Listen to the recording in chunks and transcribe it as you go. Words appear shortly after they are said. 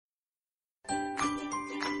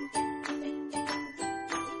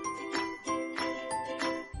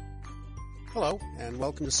Hello, and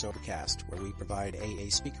welcome to Sobercast, where we provide AA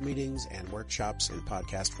speaker meetings and workshops in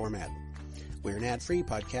podcast format. We're an ad-free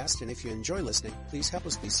podcast, and if you enjoy listening, please help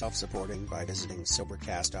us be self-supporting by visiting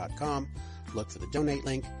Sobercast.com, look for the donate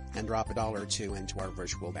link, and drop $1 or $2 into our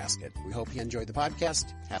virtual basket. We hope you enjoyed the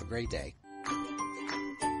podcast. Have a great day.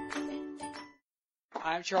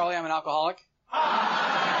 I'm Charlie. I'm an alcoholic.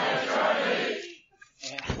 Hi, Charlie.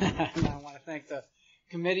 And I want to thank the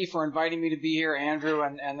committee for inviting me to be here, Andrew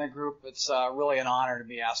and the group. It's really an honor to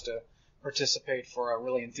be asked to participate for a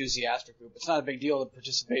really enthusiastic group. It's not a big deal to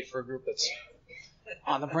participate for a group that's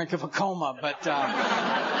on the brink of a coma, but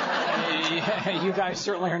you guys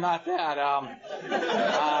certainly are not that.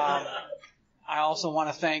 I also want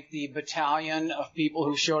to thank the battalion of people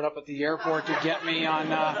who showed up at the airport to get me on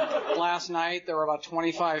last night. There were about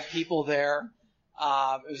 25 people there.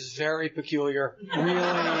 It was very peculiar, really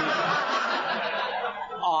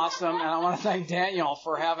awesome, and I want to thank Daniel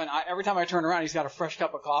for having. Every time I turn around, he's got a fresh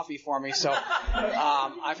cup of coffee for me. So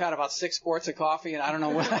I've had about 6 quarts of coffee, and I don't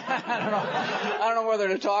know whether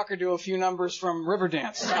to talk or do a few numbers from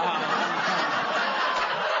Riverdance.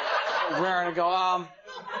 Where to go?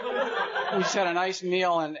 We just had a nice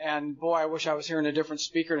meal, and boy, I wish I was hearing a different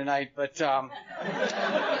speaker tonight. But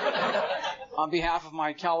on behalf of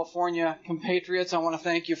my California compatriots, I want to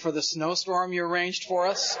thank you for the snowstorm you arranged for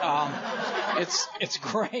us. It's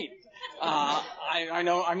great.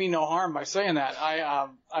 I mean no harm by saying that. I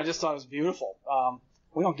just thought it was beautiful.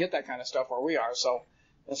 We don't get that kind of stuff where we are, so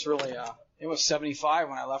it's really. It was 75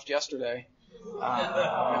 when I left yesterday.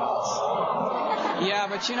 Yeah,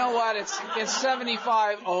 but you know what? It's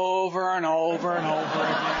 75 over and over and over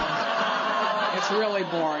again. It's really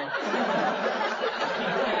boring.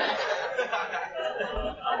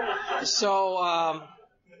 So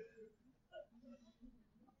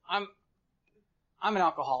I'm an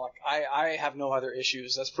alcoholic. I have no other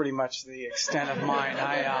issues. That's pretty much the extent of mine.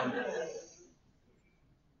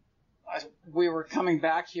 We were coming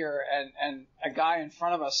back here, and a guy in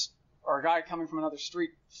front of us, or a guy coming from another street,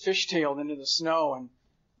 fishtailed into the snow and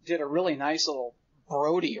did a really nice little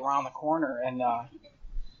Brody around the corner. And I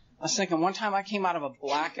was thinking, one time I came out of a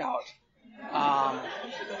blackout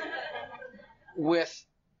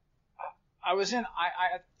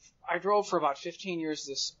I drove for about 15 years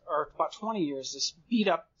about 20 years, this beat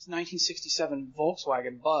up 1967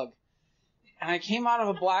 Volkswagen Bug. And I came out of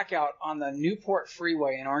a blackout on the Newport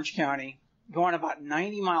Freeway in Orange County, going about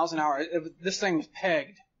 90 miles an hour. This thing was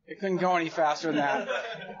pegged. It couldn't go any faster than that.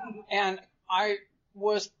 And I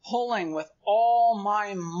was pulling with all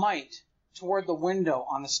my might toward the window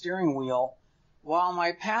on the steering wheel, while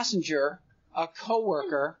my passenger, a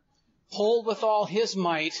coworker, pulled with all his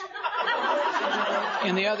might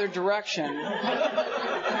in the other direction,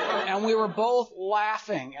 and we were both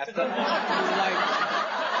laughing at the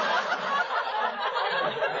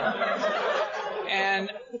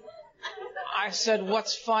and I said,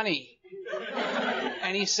 "What's funny?"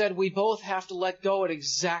 And he said, "We both have to let go at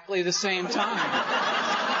exactly the same time."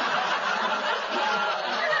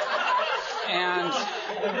 And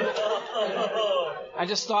I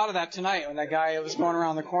just thought of that tonight when that guy was going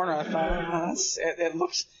around the corner. I thought, it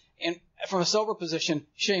looks, from a sober position,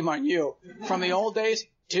 shame on you. From the old days,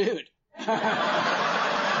 dude.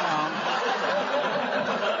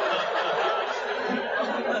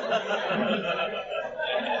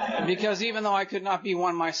 Because even though I could not be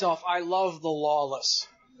one myself, I love the lawless.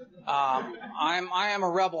 I am a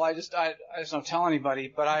rebel. I just don't tell anybody.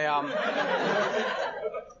 But I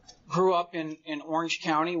grew up in Orange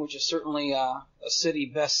County, which is certainly a city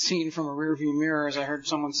best seen from a rearview mirror, as I heard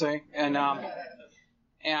someone say. And I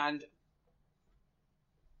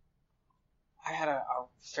had a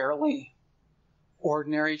fairly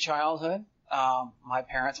ordinary childhood. My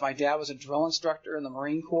dad was a drill instructor in the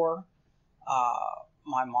Marine Corps.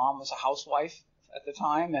 My mom was a housewife at the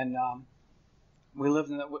time, and we lived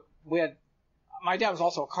my dad was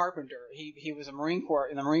also a carpenter. He was in the Marine Corps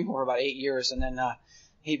for about 8 years, and then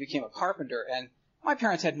he became a carpenter. And my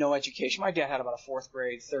parents had no education. My dad had about a 4th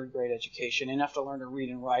grade, 3rd grade education, enough to learn to read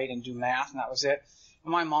and write and do math, and that was it.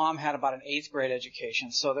 And my mom had about an 8th grade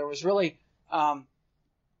education. So there was really,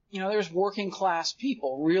 there's working class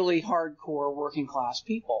people, really hardcore working class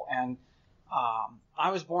people. And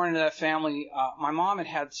I was born into that family. My mom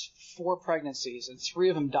had 4 pregnancies, and 3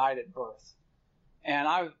 of them died at birth. And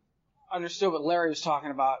I understood what Larry was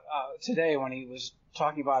talking about today when he was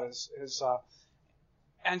talking about his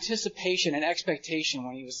anticipation and expectation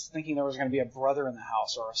when he was thinking there was going to be a brother in the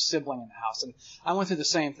house or a sibling in the house. And I went through the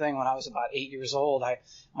same thing when I was about 8 years old.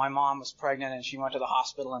 My mom was pregnant and she went to the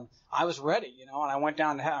hospital, and I was ready, and I went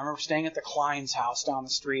down to, I remember staying at the Klein's house down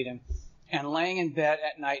the street, and and laying in bed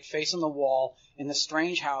at night facing the wall in the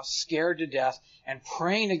strange house, scared to death, and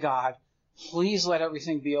praying to God, please let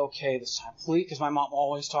everything be okay this time. Please, because my mom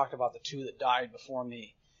always talked about the two that died before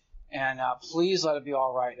me. And please let it be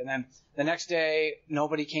all right. And then the next day,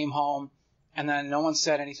 nobody came home, and then no one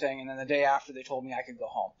said anything. And then the day after, they told me I could go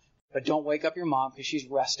home. But don't wake up your mom because she's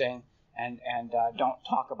resting, and don't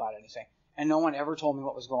talk about anything. And no one ever told me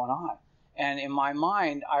what was going on. And in my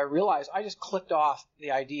mind, I realized I just clicked off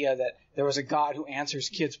the idea that there was a God who answers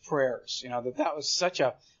kids' prayers. You know, that was such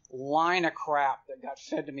a line of crap that got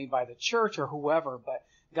fed to me by the church or whoever. But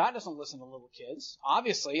God doesn't listen to little kids.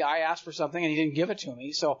 Obviously, I asked for something and he didn't give it to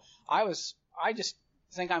me. So I just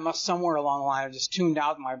think I must somewhere along the line have just tuned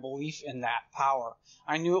out my belief in that power.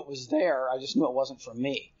 I knew it was there. I just knew it wasn't for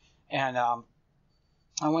me. And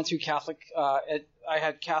I went through Catholic. I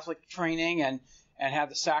had Catholic training and had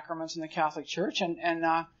the sacraments in the Catholic Church, and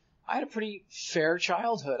I had a pretty fair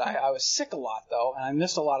childhood. I was sick a lot, though, and I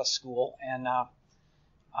missed a lot of school, and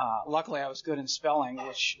luckily I was good in spelling,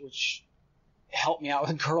 which helped me out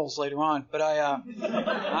with girls later on. But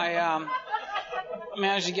I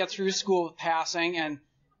managed to get through school with passing,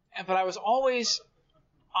 but I was always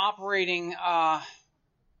operating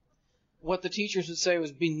what the teachers would say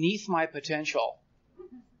was beneath my potential.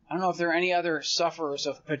 I don't know if there are any other sufferers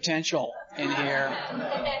of potential in here.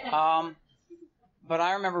 But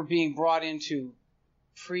I remember being brought into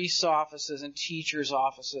priest offices and teachers'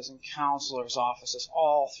 offices and counselors' offices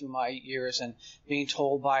all through my years and being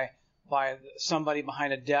told by somebody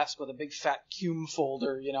behind a desk with a big fat cum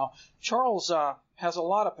folder, you know, Charles has a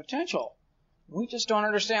lot of potential. We just don't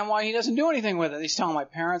understand why he doesn't do anything with it. He's telling my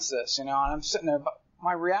parents this, you know, and I'm sitting there, but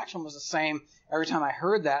my reaction was the same every time I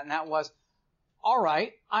heard that, and that was, all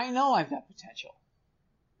right, I know I've got potential.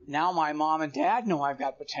 Now my mom and dad know I've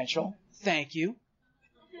got potential. Thank you.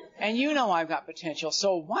 And you know I've got potential.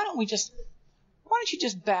 So why don't you just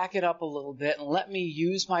back it up a little bit and let me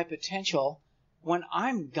use my potential when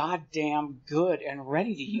I'm goddamn good and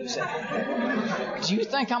ready to use it? Do you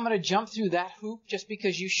think I'm going to jump through that hoop just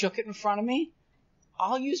because you shook it in front of me?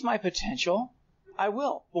 I'll use my potential. I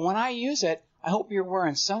will. But when I use it, I hope you're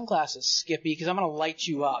wearing sunglasses, Skippy, because I'm going to light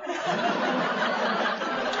you up.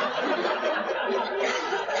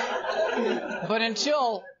 But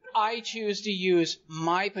until I choose to use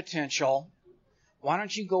my potential, why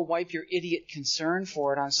don't you go wipe your idiot concern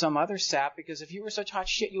for it on some other sap? Because if you were such hot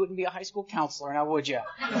shit, you wouldn't be a high school counselor, now would you?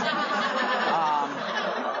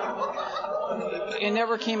 It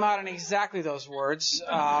never came out in exactly those words.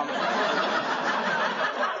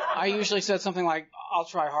 I usually said something like, I'll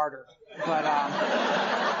try harder. But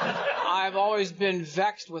I've always been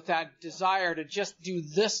vexed with that desire to just do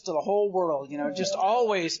this to the whole world, you know, just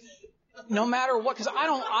always, no matter what, because I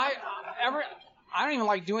don't even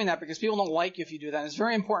like doing that because people don't like you if you do that. And it's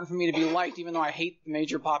very important for me to be liked, even though I hate the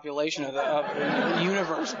major population of the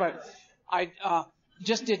universe. But I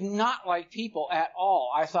just did not like people at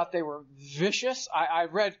all. I thought they were vicious. I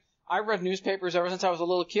read newspapers ever since I was a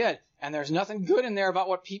little kid, and there's nothing good in there about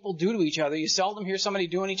what people do to each other. You seldom hear somebody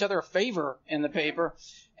doing each other a favor in the paper.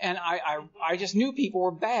 And I just knew people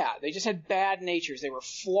were bad. They just had bad natures. They were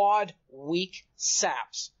flawed, weak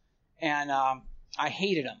saps. And I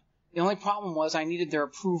hated them. The only problem was I needed their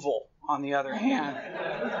approval, on the other hand,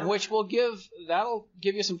 that'll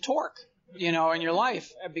give you some torque, you know, in your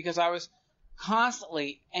life, because I was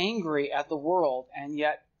constantly angry at the world and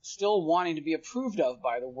yet still wanting to be approved of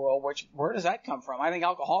by the world, where does that come from? I think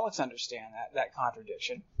alcoholics understand that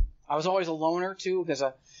contradiction. I was always a loner, too, because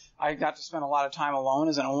I got to spend a lot of time alone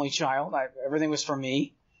as an only child. Everything was for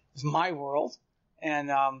me. It was my world. And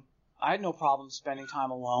I had no problem spending time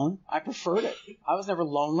alone. I preferred it. I was never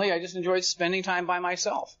lonely. I just enjoyed spending time by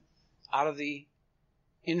myself out of the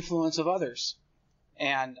influence of others.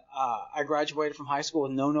 And I graduated from high school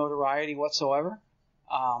with no notoriety whatsoever.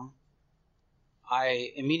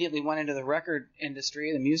 I immediately went into the record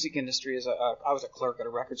industry, the music industry. I was a clerk at a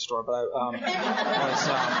record store, but I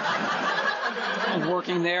was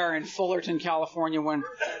working there in Fullerton, California, when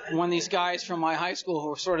these guys from my high school who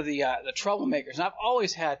were sort of the troublemakers. And I've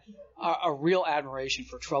always had a real admiration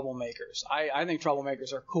for troublemakers. I think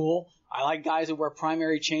troublemakers are cool. I like guys who wear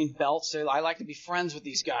primary chain belts. I like to be friends with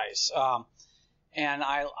these guys. And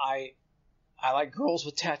I like girls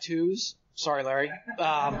with tattoos. Sorry, Larry. But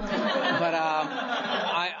I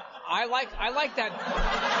like that.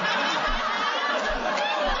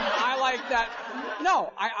 I like that.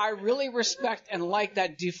 No, I really respect and like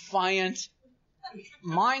that defiant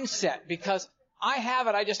mindset, because I have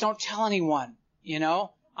it. I just don't tell anyone, you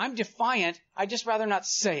know. I'm defiant. I'd just rather not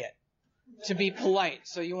say it to be polite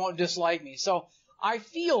so you won't dislike me. So I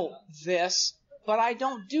feel this, but I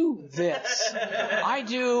don't do this. I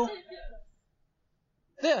do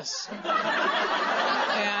this.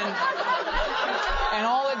 And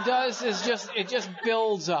all it does is it just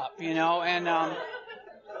builds up,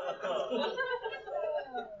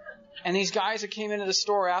 and these guys that came into the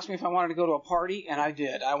store asked me if I wanted to go to a party, and I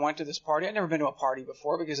did. I went to this party. I'd never been to a party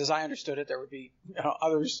before because, as I understood it, there would be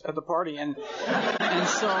others at the party, and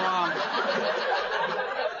so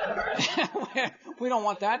we don't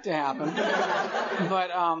want that to happen. But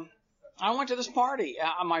I went to this party.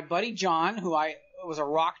 My buddy John, who was a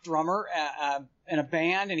rock drummer in a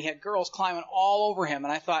band, and he had girls climbing all over him,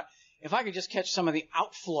 and I thought, if I could just catch some of the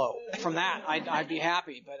outflow from that, I'd be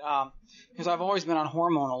happy. But because I've always been on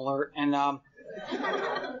hormone alert, and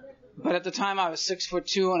but at the time I was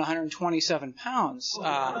 6'2" and 127 pounds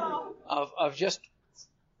of just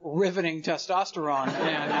riveting testosterone,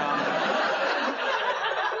 and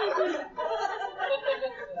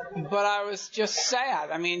but I was just sad.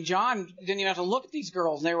 I mean, John didn't even have to look at these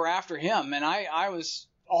girls, and they were after him, and I was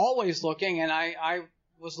always looking, and I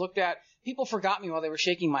was looked at. People forgot me while they were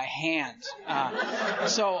shaking my hand.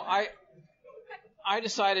 So I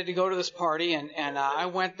decided to go to this party, and I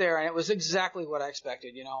went there, and it was exactly what I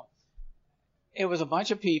expected, It was a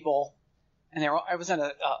bunch of people, and I was in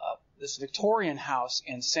this Victorian house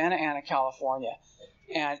in Santa Ana, California,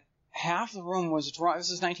 and half the room was drunk.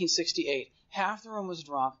 This is 1968. Half the room was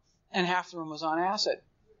drunk, and half the room was on acid.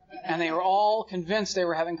 And they were all convinced they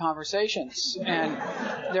were having conversations. And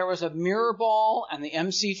there was a mirror ball and the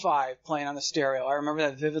MC5 playing on the stereo. I remember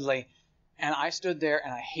that vividly. And I stood there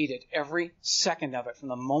and I hated every second of it. From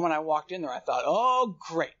the moment I walked in there, I thought, oh,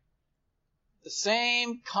 great. The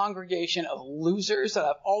same congregation of losers that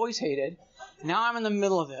I've always hated. Now I'm in the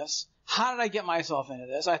middle of this. How did I get myself into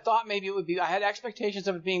this? I thought maybe it would be, I had expectations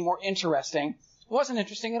of it being more interesting. It wasn't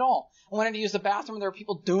interesting at all. I went in to use the bathroom and there were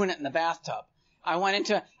people doing it in the bathtub. I went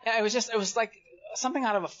into, it was like something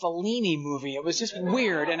out of a Fellini movie. It was just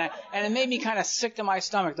weird, and it made me kind of sick to my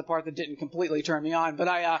stomach, the part that didn't completely turn me on. But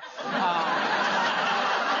I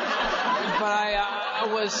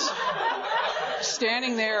was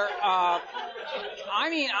standing there.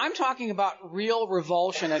 I'm talking about real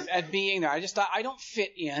revulsion at being there. I just thought, I don't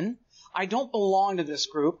fit in. I don't belong to this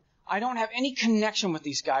group. I don't have any connection with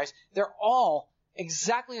these guys. They're all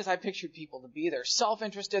exactly as I pictured people to be. They're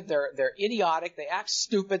self-interested, they're idiotic, they act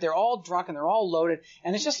stupid, they're all drunk and they're all loaded,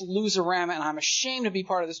 and it's just loserama, and I'm ashamed to be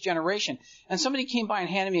part of this generation. And somebody came by and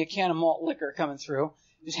handed me a can of malt liquor coming through,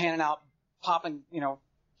 just handing out, popping,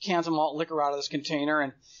 cans of malt liquor out of this container,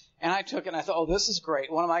 and I took it and I thought, oh, this is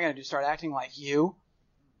great. What am I going to do? Start acting like you?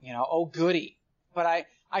 Oh, goody. But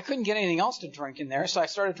I couldn't get anything else to drink in there, so I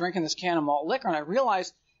started drinking this can of malt liquor, and I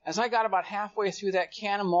realized as I got about halfway through that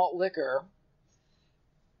can of malt liquor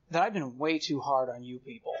that I've been way too hard on you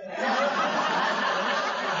people.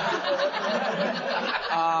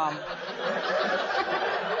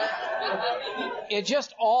 It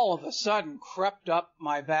just all of a sudden crept up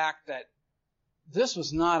my back that this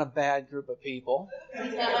was not a bad group of people.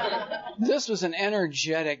 This was an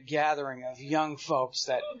energetic gathering of young folks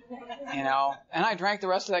that, and I drank the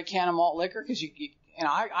rest of that can of malt liquor because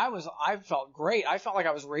I felt great. I felt like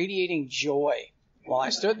I was radiating joy while I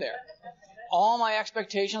stood there. All my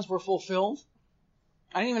expectations were fulfilled.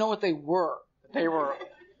 I didn't even know what they were. They were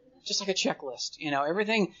just like a checklist,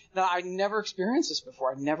 everything that I'd never experienced this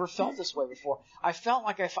before. I'd never felt this way before. I felt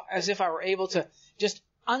like as if I were able to just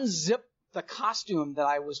unzip the costume that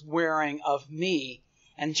I was wearing of me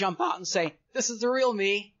and jump out and say, this is the real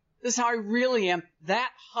me. This is how I really am.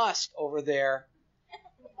 That husk over there,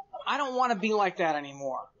 I don't want to be like that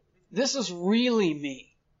anymore. This is really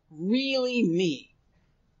me. Really me.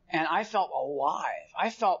 And I felt alive. I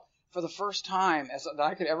felt for the first time that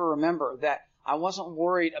I could ever remember that I wasn't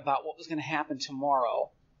worried about what was going to happen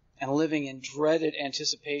tomorrow and living in dreaded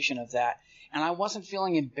anticipation of that. And I wasn't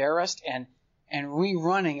feeling embarrassed and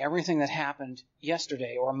rerunning everything that happened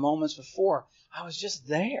yesterday or moments before. I was just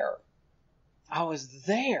there. I was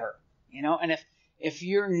there, and if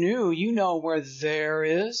you're new, you know where there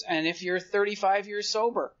is. And if you're 35 years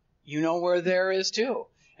sober, you know where there is too.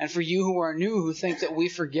 And for you who are new, who think that we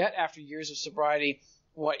forget after years of sobriety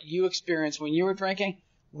what you experienced when you were drinking,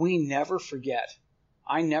 we never forget.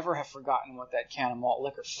 I never have forgotten what that can of malt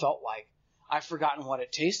liquor felt like. I've forgotten what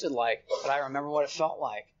it tasted like, but I remember what it felt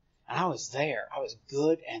like. And I was there. I was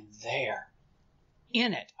good and there.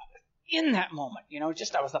 In it. In that moment. I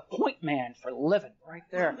was the point man for living right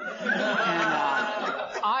there. And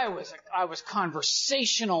I was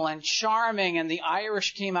conversational and charming, and the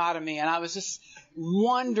Irish came out of me, and I was this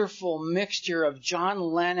wonderful mixture of John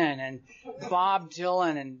Lennon and Bob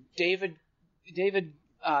Dylan and David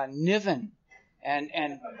Niven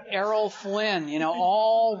and Errol Flynn,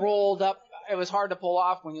 all rolled up. It was hard to pull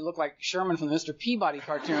off when you look like Sherman from the Mr. Peabody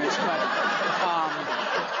cartoons, but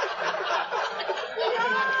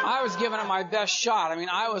I was giving it my best shot. I mean,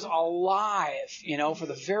 I was alive, for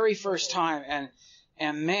the very first time.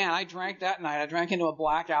 And man, I drank that night. I drank into a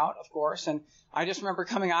blackout, of course, and I just remember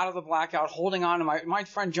coming out of the blackout, holding on to my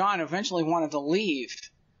friend John eventually wanted to leave,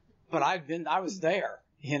 but I was there,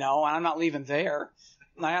 and I'm not leaving there.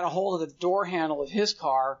 And I had a hold of the door handle of his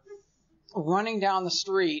car, running down the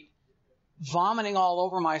street, vomiting all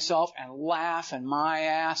over myself and laughing my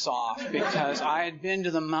ass off because I had been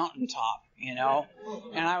to the mountaintop, and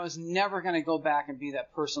I was never going to go back and be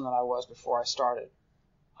that person that I was before I started.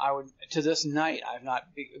 To this night, I've not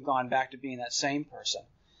gone back to being that same person.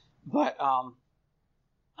 But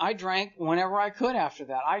I drank whenever I could after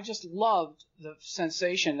that. I just loved the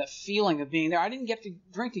sensation, the feeling of being there. I didn't get to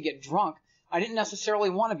drink to get drunk. I didn't necessarily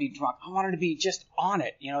want to be drunk. I wanted to be just on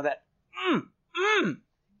it, that,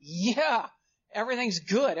 yeah, everything's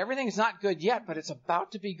good. Everything's not good yet, but it's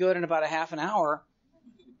about to be good in about a half an hour.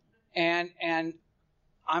 And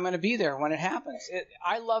I'm going to be there when it happens.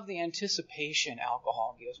 I love the anticipation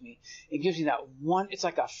alcohol gives me. It gives me that one, it's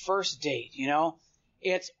like a first date,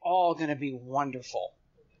 It's all going to be wonderful.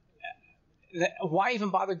 Why even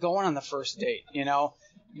bother going on the first date,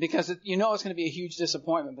 Because it's going to be a huge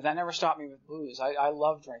disappointment, but that never stopped me with booze. I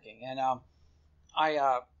love drinking. And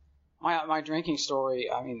my drinking story,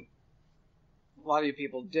 I mean, a lot of you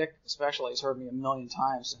people, Dick especially, has heard me a million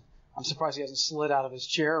times. I'm surprised he hasn't slid out of his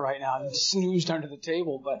chair right now and snoozed under the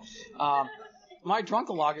table. But my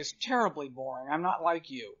drunkalog is terribly boring. I'm not like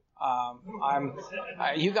you.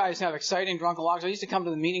 You guys have exciting drunkalogs. I used to come to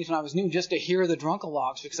the meetings when I was new just to hear the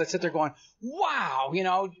drunkalogs because I'd sit there going, "Wow,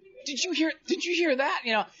 did you hear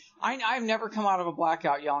that?" I've never come out of a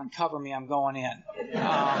blackout yelling, "Cover me, I'm going in."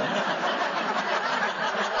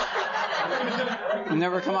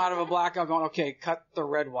 Never come out of a blackout going, "Okay, cut the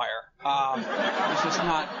red wire." It's just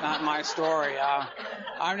not my story.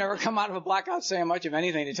 I've never come out of a blackout saying much of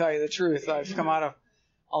anything, to tell you the truth. I've come out of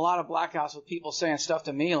a lot of blackouts with people saying stuff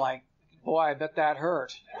to me like, "Boy, I bet that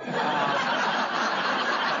hurt."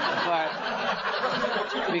 But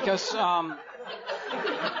because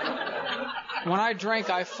when I drink,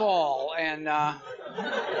 I fall, and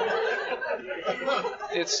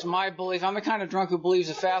it's my belief. I'm the kind of drunk who believes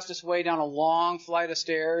the fastest way down a long flight of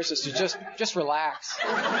stairs is to just relax.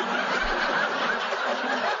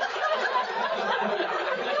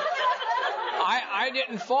 I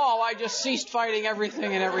didn't fall. I just ceased fighting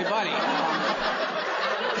everything and everybody.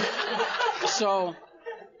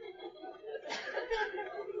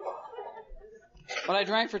 But I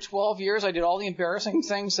drank for 12 years. I did all the embarrassing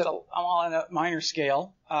things that I'm on a minor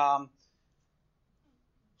scale. I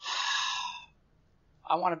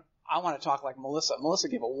want to talk like Melissa. Melissa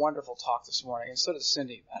gave a wonderful talk this morning, and so did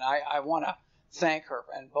Cindy. And I want to thank her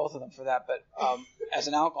and both of them for that. But as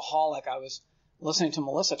an alcoholic, I was listening to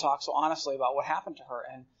Melissa talk so honestly about what happened to her,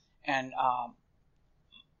 and I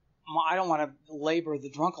don't want to labor the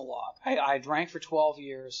drunkalog. I drank for 12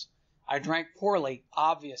 years. I drank poorly,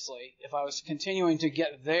 obviously. If I was continuing to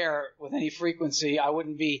get there with any frequency, I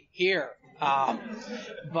wouldn't be here.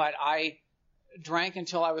 But I drank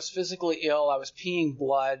until I was physically ill. I was peeing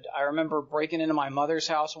blood. I remember breaking into my mother's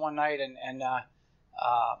house one night, and I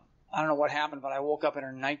don't know what happened, but I woke up in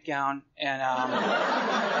her nightgown, and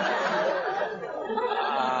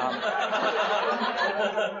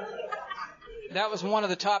that was one of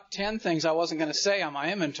the top 10 things I wasn't going to say on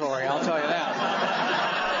my inventory, I'll tell you that.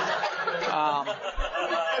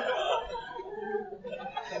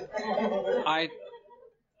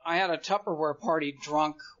 I had a Tupperware party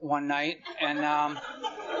drunk one night, and I'm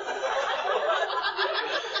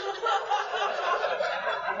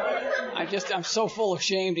so full of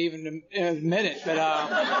shame to even admit it, but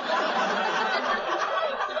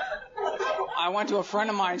I went to a friend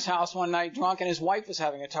of mine's house one night drunk, and his wife was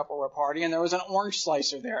having a Tupperware party, and there was an orange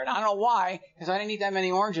slicer there. And I don't know why, because I didn't eat that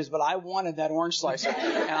many oranges, but I wanted that orange slicer.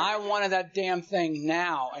 And I wanted that damn thing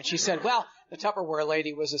now. And she said, well, the Tupperware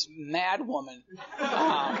lady was this mad woman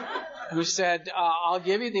who said, I'll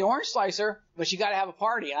give you the orange slicer, but you got to have a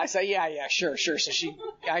party. And I said, yeah, sure. So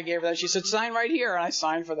I gave her that. She said, sign right here. And I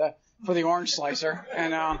signed for the orange slicer.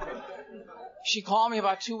 And she called me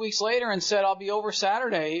about 2 weeks later and said, I'll be over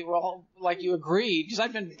Saturday. Well, like you agreed, because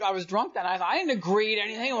I was drunk then. I thought, I didn't agree to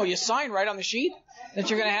anything. Well, you signed right on the sheet that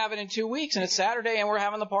you're going to have it in 2 weeks, and it's Saturday, and we're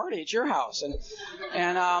having the party at your house. And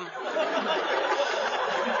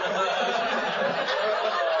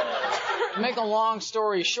to make a long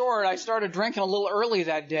story short, I started drinking a little early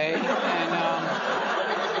that day, and I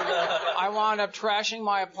wound up trashing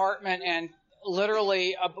my apartment and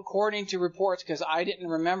literally, according to reports, because I didn't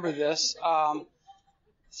remember this,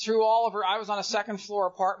 through all of her, I was on a second floor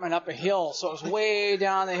apartment up a hill, so it was way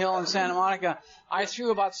down the hill in Santa Monica. I threw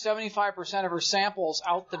about 75% of her samples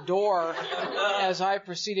out the door as I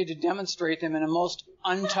proceeded to demonstrate them in a most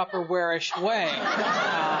un-Tupperware-ish way.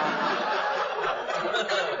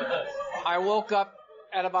 I woke up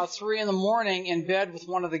at about 3 in the morning in bed with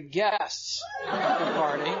one of the guests at the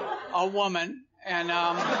party, a woman, and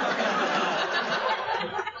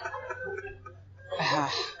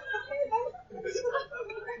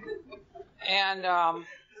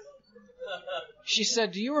she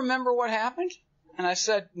said, "Do you remember what happened?" And I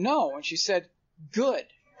said, "No." And she said, "Good."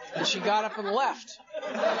 And she got up and left.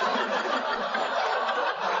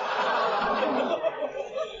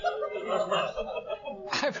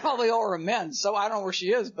 I probably owe her amends, so I don't know where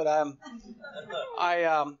she is, but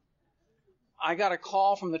I got a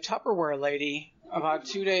call from the Tupperware lady about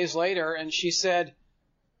 2 days later, and she said,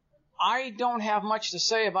 "I don't have much to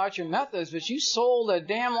say about your methods, but you sold a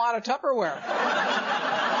damn lot of Tupperware."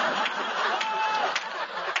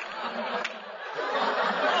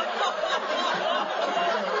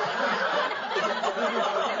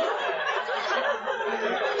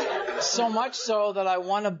 So much so that I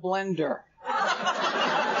won a blender.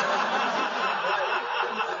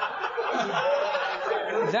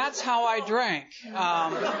 That's how I drank.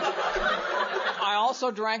 I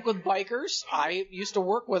also drank with bikers. I used to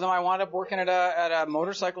work with them. I wound up working at a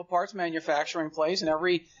motorcycle parts manufacturing place, and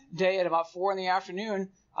every day at about 4 in the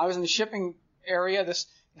afternoon, I was in the shipping area. This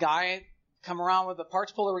guy come around with the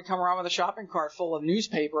parts puller would come around with a shopping cart full of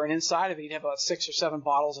newspaper, and inside of it he'd have about 6 or 7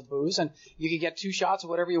 bottles of booze, and you could get 2 shots of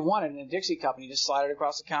whatever you wanted in a Dixie cup, and he just slid it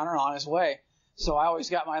across the counter and on his way. So I always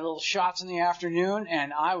got my little shots in the afternoon,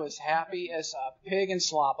 and I was happy as a pig in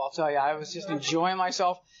slop, I'll tell you. I was just enjoying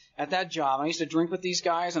myself at that job. I used to drink with these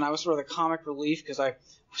guys, and I was sort of the comic relief, because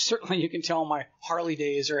certainly you can tell my Harley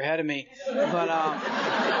days are ahead of me.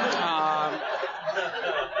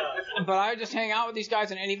 But I would just hang out with these guys,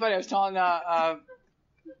 and anybody, I was telling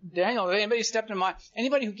Daniel,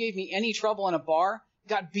 anybody who gave me any trouble in a bar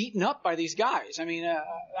got beaten up by these guys. I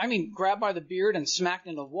mean, grabbed by the beard and smacked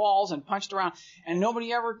into the walls and punched around, and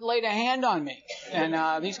nobody ever laid a hand on me.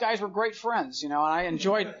 And these guys were great friends, and I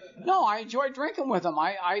enjoyed drinking with them.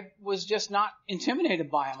 I was just not intimidated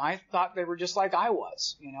by them. I thought they were just like I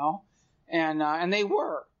was, and they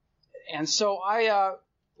were. And so I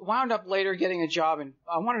wound up later getting a job, and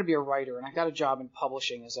I wanted to be a writer, and I got a job in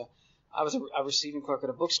publishing I was a receiving clerk at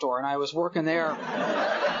a bookstore, and I was working there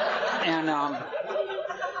and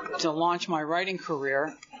to launch my writing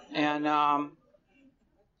career, and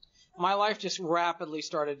my life just rapidly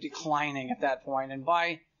started declining at that point. And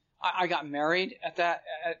I got married at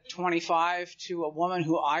 25 to a woman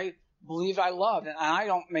who I believed I loved, and I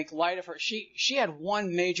don't make light of her. She had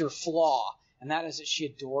one major flaw, and that is that she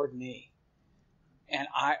adored me. And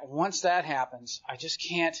once that happens, I just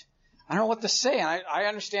can't. I don't know what to say. And I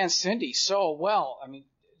understand Cindy so well. I mean,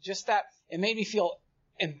 just that it made me feel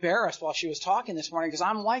embarrassed while she was talking this morning, because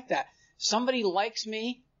I'm like that. Somebody likes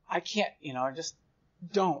me, I can't, just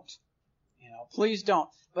don't. Please don't.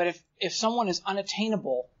 But if someone is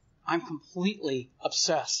unattainable, I'm completely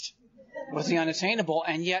obsessed with the unattainable,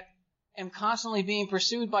 and yet am constantly being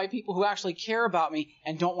pursued by people who actually care about me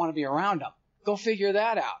and don't want to be around them. Go figure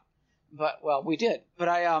that out. But, well, we did. But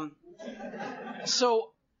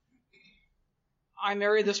so I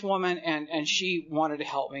married this woman, and she wanted to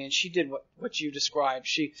help me, and she did what you described.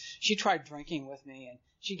 She tried drinking with me, and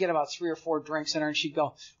she'd get about 3 or 4 drinks in her, and she'd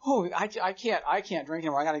go, "Oh, I can't drink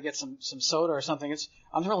anymore. I got to get some soda or something.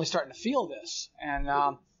 I'm really starting to feel this." And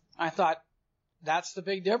I thought, that's the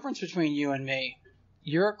big difference between you and me.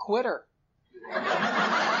 You're a quitter.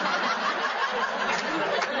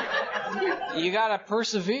 You got to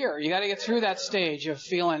persevere. You got to get through that stage of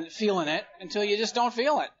feeling it until you just don't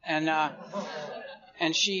feel it.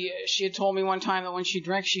 And she had told me one time that when she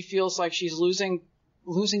drinks, she feels like she's losing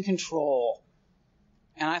control.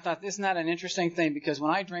 And I thought, isn't that an interesting thing? Because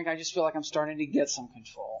when I drink, I just feel like I'm starting to get some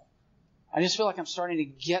control. I just feel like I'm starting to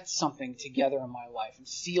get something together in my life and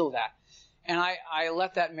feel that. And I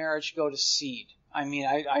let that marriage go to seed. I mean,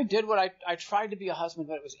 I did what I tried to be a husband,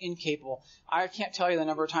 but it was incapable. I can't tell you the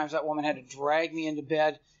number of times that woman had to drag me into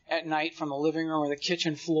bed at night from the living room or the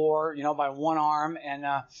kitchen floor, by one arm. And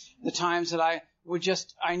the times that I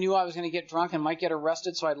knew I was going to get drunk and might get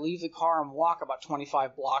arrested, so I'd leave the car and walk about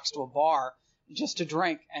 25 blocks to a bar just to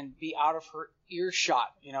drink and be out of her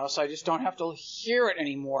earshot, so I just don't have to hear it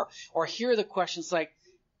anymore, or hear the questions like,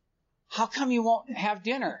 "How come you won't have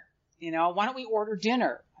dinner? Why don't we order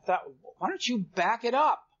dinner?" I thought, why don't you back it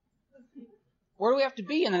up? where do we have to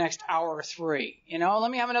be in the next hour or 3? Let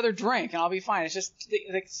me have another drink and I'll be fine. It's just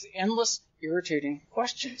it's endless, irritating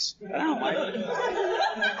questions. I don't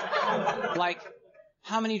like,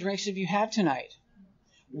 how many drinks have you had tonight?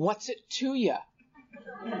 What's it to you?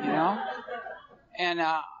 And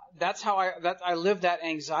that's how I lived that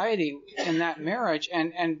anxiety in that marriage.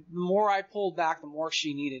 And the more I pulled back, the more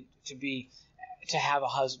she needed to have a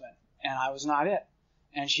husband. And I was not it.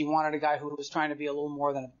 And she wanted a guy who was trying to be a little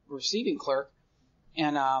more than a receiving clerk.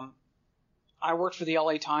 And I worked for the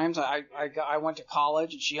LA Times. I went to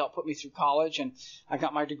college, and she helped put me through college. And I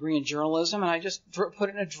got my degree in journalism, and I just put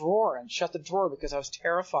it in a drawer and shut the drawer because I was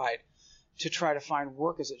terrified to try to find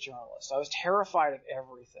work as a journalist. I was terrified of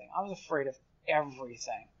everything. I was afraid of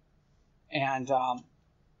everything. And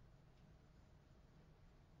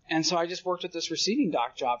so I just worked at this receiving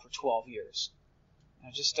dock job for 12 years.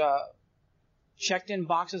 I just checked in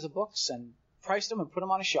boxes of books and priced them and put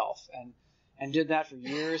them on a shelf, and did that for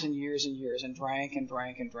years and years and years, and drank and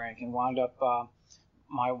drank and drank, and wound up,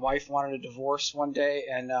 my wife wanted a divorce one day,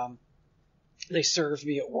 and they served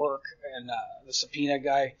me at work, and the subpoena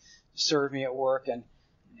guy served me at work, and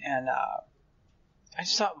I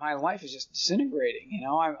just thought my life is just disintegrating,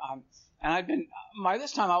 By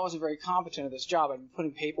this time I wasn't very competent at this job. I'd been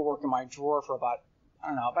putting paperwork in my drawer for about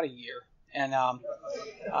a year, and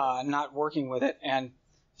not working with it. And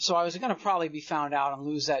so I was going to probably be found out and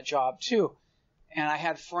lose that job too. And I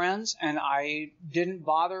had friends, and I didn't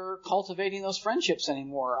bother cultivating those friendships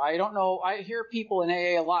anymore. I don't know. I hear people in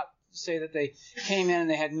AA a lot say that they came in and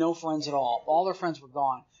they had no friends at all. All their friends were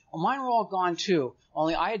gone. Well, mine were all gone too,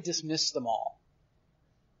 only I had dismissed them all.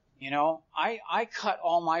 I cut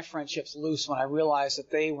all my friendships loose when I realized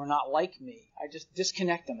that they were not like me. I just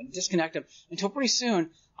disconnect them until pretty soon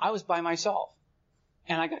I was by myself,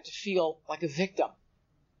 and I got to feel like a victim.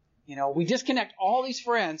 We disconnect all these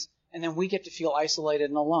friends, and then we get to feel isolated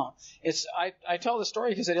and alone. I tell the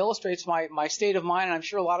story because it illustrates my state of mind, and I'm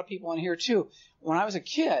sure a lot of people in here too. When I was a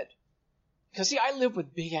kid, because see, I live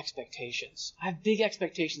with big expectations. I have big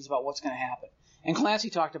expectations about what's going to happen. And Clancy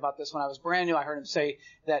talked about this when I was brand new. I heard him say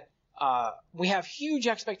that we have huge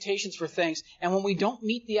expectations for things, and when we don't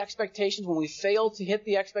meet the expectations, when we fail to hit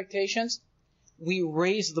the expectations, we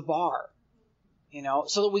raise the bar,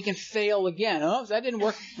 so that we can fail again. Oh, if that didn't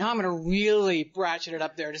work, now I'm going to really ratchet it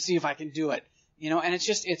up there to see if I can do it, and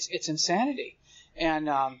it's insanity. And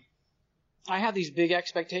I had these big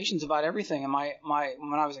expectations about everything, and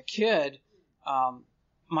when I was a kid,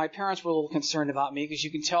 my parents were a little concerned about me because you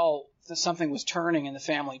can tell that something was turning in the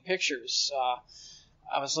family pictures.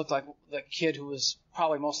 I looked like the kid who was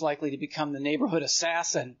probably most likely to become the neighborhood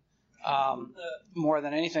assassin more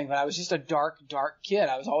than anything. But I was just a dark, dark kid.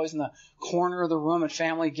 I was always in the corner of the room at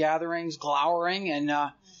family gatherings, glowering. And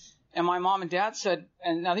my mom and dad said,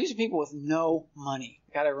 and now these are people with no money.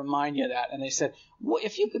 Got to remind you of that. And they said, well,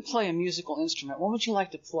 if you could play a musical instrument, what would you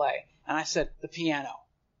like to play? And I said, the piano.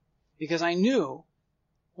 Because I knew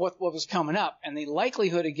what was coming up, and the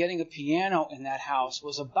likelihood of getting a piano in that house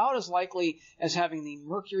was about as likely as having the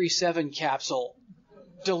Mercury 7 capsule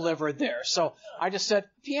delivered there. So I just said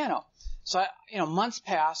piano. So months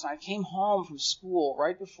passed, and I came home from school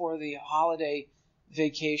right before the holiday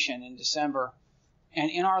vacation in December, and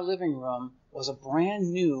in our living room was a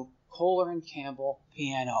brand new Kohler and Campbell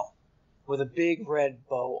piano with a big red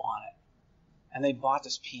bow on it. And they bought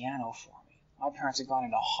this piano for me. My parents had gone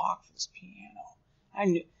into hawk for this piano. I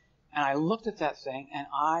knew, and I looked at that thing, and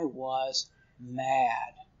I was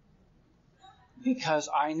mad because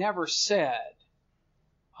I never said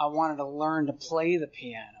I wanted to learn to play the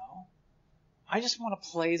piano. I just want to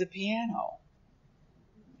play the piano.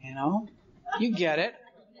 You get it.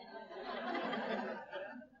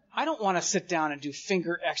 I don't want to sit down and do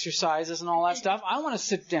finger exercises and all that stuff. I want to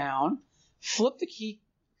sit down, flip the key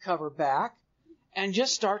cover back, and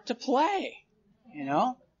just start to play.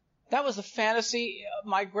 That was the fantasy.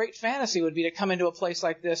 My great fantasy would be to come into a place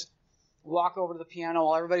like this, walk over to the piano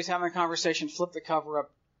while everybody's having a conversation, flip the cover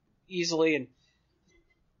up easily, and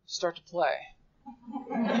start to play.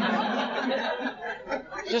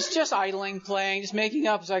 just idling, playing, just making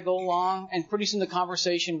up as I go along, and pretty soon the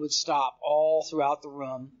conversation would stop all throughout the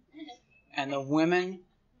room, and the women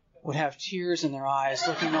would have tears in their eyes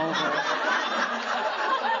looking over,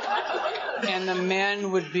 and the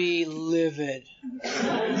men would be livid.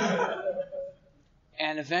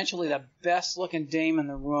 And eventually the best-looking dame in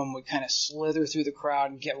the room would kind of slither through the crowd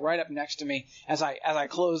and get right up next to me as I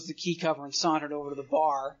closed the key cover and sauntered over to the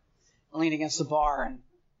bar, lean against the bar and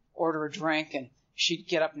order a drink. And she'd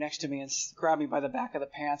get up next to me and grab me by the back of the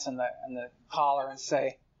pants and the collar and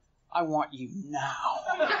say, "I want you now."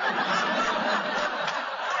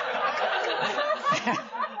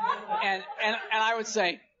 And I would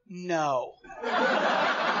say, no.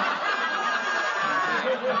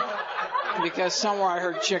 Because somewhere I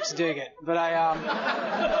heard chicks dig it. But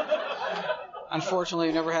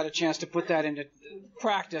unfortunately, never had a chance to put that into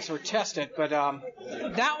practice or test it. But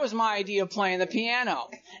that was my idea of playing the piano.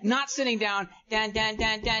 Not sitting down, dan, dan,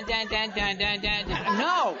 dan, dan, dan, dan, dan, dan, dan.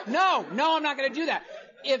 No, I'm not going to do that.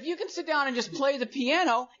 If you can sit down and just play the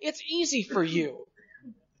piano, it's easy for you.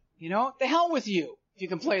 You know, the hell with you if you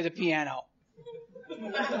can play the piano.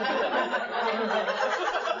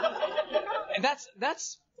 And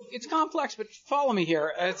that's it's complex, but follow me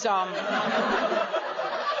here. It's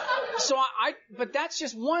but that's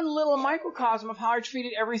just one little microcosm of how I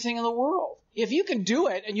treated everything in the world. If you can do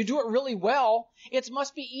it and you do it really well, it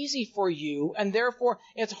must be easy for you, and therefore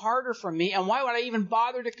it's harder for me. And why would I even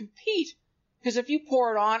bother to compete? Because if you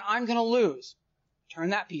pour it on, I'm going to lose.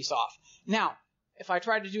 Turn that piece off. Now, if I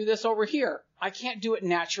tried to do this over here, I can't do it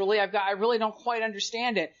naturally. I really don't quite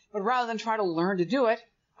understand it. But rather than try to learn to do it,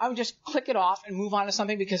 I would just click it off and move on to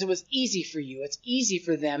something because it was easy for you. It's easy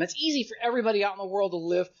for them. It's easy for everybody out in the world to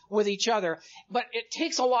live with each other. But it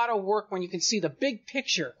takes a lot of work when you can see the big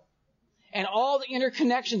picture and all the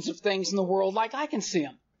interconnections of things in the world like I can see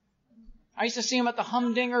them. I used to see them at the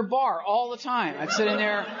Humdinger Bar all the time. I'd sit in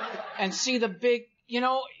there and see the big,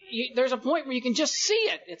 there's a point where you can just see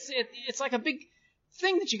it. It's like a big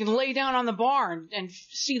thing that you can lay down on the bar and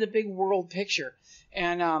see the big world picture.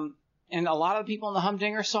 And a lot of the people in the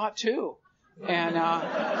Humdinger saw it too. And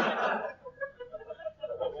I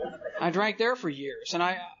drank there for years.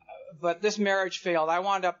 But this marriage failed. I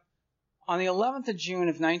wound up on the 11th of June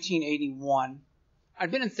of 1981.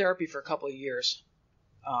 I'd been in therapy for a couple of years.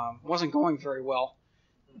 Wasn't going very well.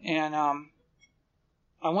 And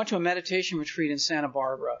I went to a meditation retreat in Santa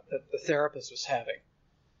Barbara that the therapist was having.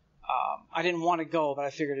 I didn't want to go, but I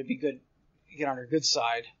figured it'd be good to get on her good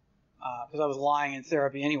side. Because I was lying in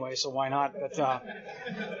therapy anyway, so why not? But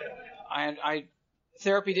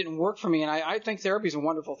therapy didn't work for me, and I think therapy is a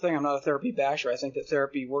wonderful thing. I'm not a therapy basher. I think that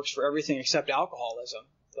therapy works for everything except alcoholism,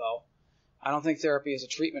 though. I don't think therapy is a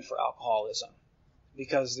treatment for alcoholism,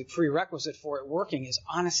 because the prerequisite for it working is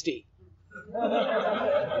honesty.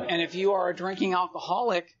 And if you are a drinking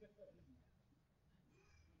alcoholic,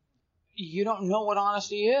 you don't know what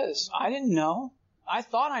honesty is. I didn't know. I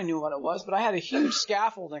thought I knew what it was, but I had a huge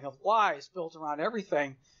scaffolding of lies built around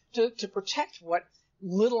everything to protect what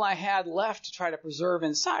little I had left to try to preserve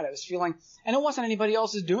inside. I was feeling, and it wasn't anybody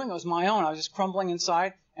else's doing, it was my own. I was just crumbling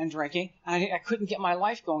inside and drinking, and I couldn't get my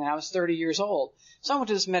life going, and I was 30 years old. So I went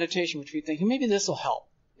to this meditation retreat thinking, maybe this will help.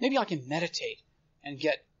 Maybe I can meditate and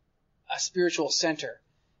get a spiritual center.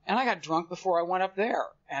 And I got drunk before I went up there,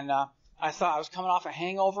 and I thought I was coming off a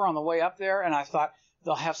hangover on the way up there, and I thought,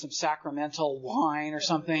 they'll have some sacramental wine or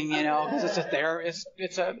something, because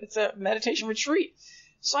it's a meditation retreat.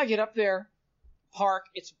 So I get up there, park,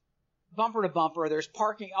 it's bumper to bumper, there's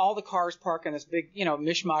parking, all the cars park in this big,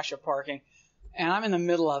 mishmash of parking, and I'm in the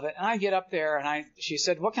middle of it, and I get up there, and she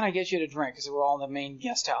said, what can I get you to drink? Because we're all in the main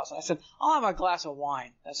guest house. And I said, I'll have a glass of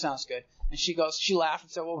wine. That sounds good. And she laughed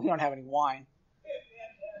and said, well, we don't have any wine.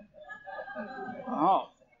 Oh.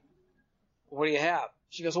 What do you have?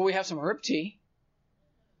 She goes, well, we have some herb tea.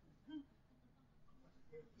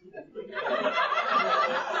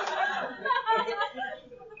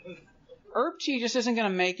 Herb tea just isn't going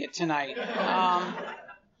to make it tonight.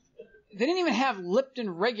 They didn't even have Lipton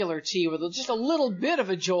regular tea with just a little bit of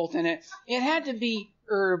a jolt in it. It had to be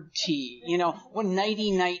herb tea, what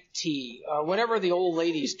nighty-night tea, whatever the old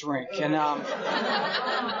ladies drink, and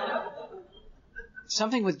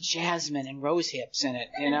something with jasmine and rose hips in it,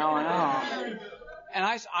 and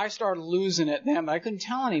I started losing it then, but I couldn't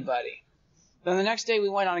tell anybody. Then the next day we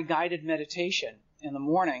went on a guided meditation in the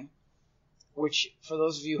morning, which for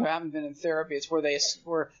those of you who haven't been in therapy, it's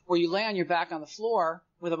where you lay on your back on the floor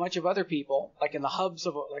with a bunch of other people, like in the hubs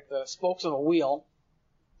of like the spokes of a wheel,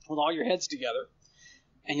 with all your heads together,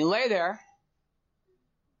 and you lay there,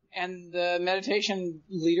 and the meditation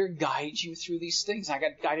leader guides you through these things. I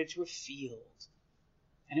got guided to a field,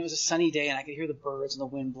 and it was a sunny day, and I could hear the birds and the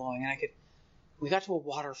wind blowing, and we got to a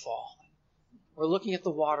waterfall. We're looking at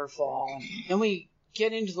the waterfall, and then we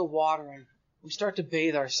get into the water, and we start to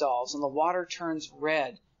bathe ourselves, and the water turns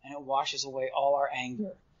red, and it washes away all our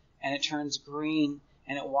anger. And it turns green,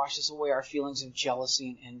 and it washes away our feelings of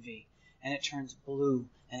jealousy and envy. And it turns blue,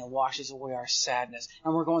 and it washes away our sadness.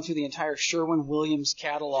 And we're going through the entire Sherwin-Williams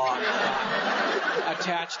catalog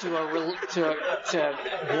attached to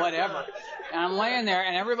whatever. And I'm laying there,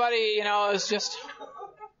 and everybody, is just...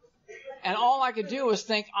 And all I could do was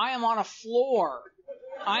think, I am on a floor.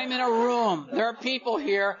 I'm in a room. There are people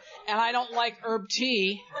here, and I don't like herb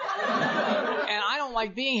tea, and I don't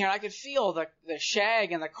like being here. I could feel the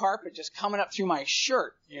shag and the carpet just coming up through my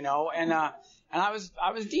shirt, and I was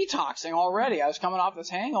detoxing already. I was coming off this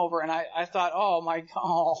hangover, and I thought, I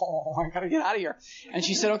gotta get out of here. And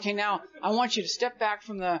she said, okay, now I want you to step back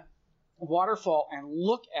from the waterfall and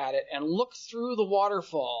look at it, and look through the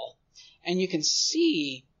waterfall, and you can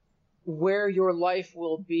see where your life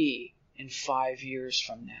will be in 5 years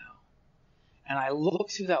from now. And I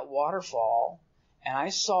looked through that waterfall, and I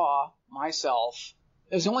saw myself.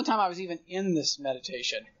 It was the only time I was even in this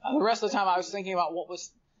meditation. The rest of the time I was thinking about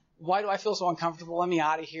why do I feel so uncomfortable? Let me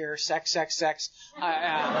out of here. Sex.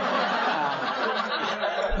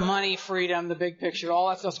 Money, freedom, the big picture, all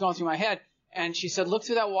that stuff's going through my head. And she said, look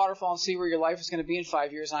through that waterfall and see where your life is going to be in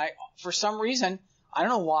 5 years. And for some reason, I don't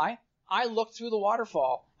know why, I looked through the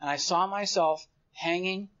waterfall, and I saw myself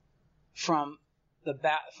hanging from the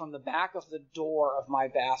back of the door of my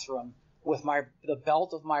bathroom with the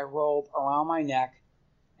belt of my robe around my neck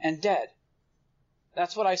and dead.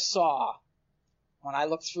 That's what I saw when I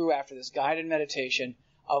looked through after this guided meditation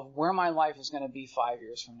of where my life is going to be 5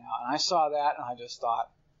 years from now. And I saw that, and I just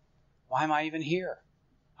thought, why am I even here?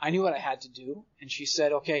 I knew what I had to do. And she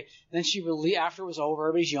said, okay. Then after it was over,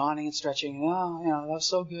 everybody's yawning and stretching. That was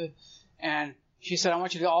so good. And she said, I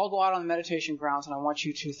want you to all go out on the meditation grounds, and I want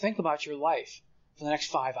you to think about your life for the next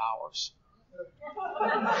 5 hours.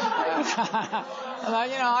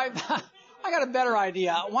 I got a better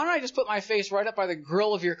idea. Why don't I just put my face right up by the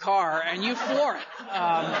grill of your car and you floor it?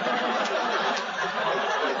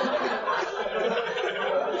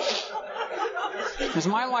 Because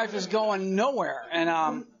my life is going nowhere. And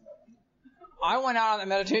I went out on the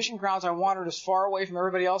meditation grounds. I wandered as far away from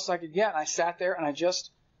everybody else I could get. And I sat there, and I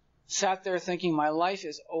just sat there thinking, my life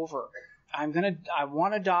is over. I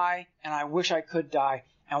want to die, and I wish I could die.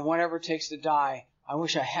 And whatever it takes to die, I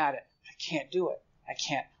wish I had it. I can't do it. I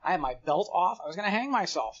can't. I had my belt off. I was going to hang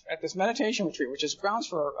myself at this meditation retreat, which is grounds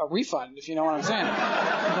for a refund, if you know what I'm saying.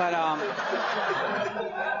 But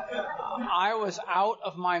I was out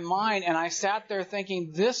of my mind, and I sat there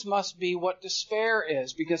thinking, this must be what despair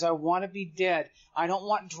is, because I want to be dead. I don't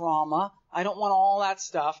want drama. I don't want all that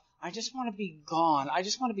stuff. I just want to be gone. I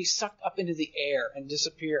just want to be sucked up into the air and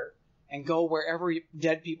disappear and go wherever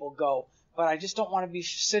dead people go. But I just don't want to be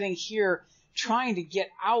sitting here trying to get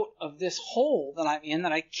out of this hole that I'm in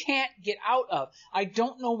that I can't get out of. I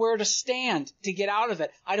don't know where to stand to get out of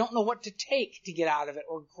it. I don't know what to take to get out of it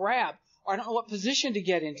or grab. Or I don't know what position to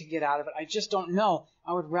get in to get out of it. I just don't know.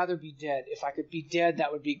 I would rather be dead. If I could be dead,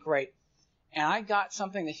 that would be great. And I got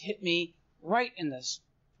something that hit me right in the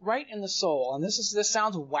soul. And this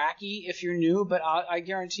sounds wacky if you're new, but I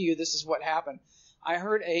guarantee you this is what happened. I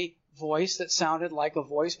heard a voice that sounded like a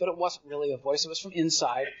voice, but it wasn't really a voice. It was from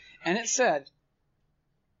inside. And it said,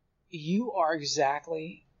 you are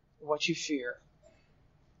exactly what you fear,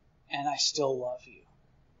 and I still love you.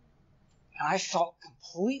 And I felt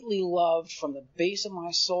completely loved from the base of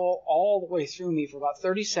my soul all the way through me for about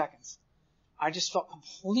 30 seconds. I just felt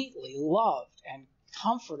completely loved and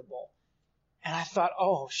comfortable. And I thought,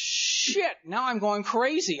 oh, shit, now I'm going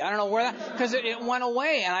crazy. I don't know where because it went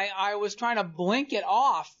away, and I was trying to blink it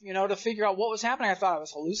off, to figure out what was happening. I thought I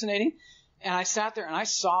was hallucinating. And I sat there and I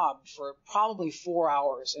sobbed for probably 4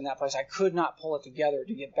 hours in that place. I could not pull it together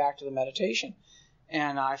to get back to the meditation.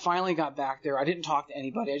 And I finally got back there. I didn't talk to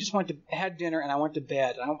anybody. I just had dinner, and I went to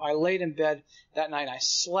bed. I laid in bed that night. I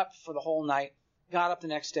slept for the whole night, got up the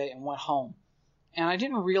next day, and went home. And I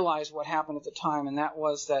didn't realize what happened at the time, and that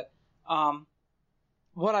was that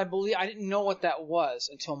what I believe, I didn't know what that was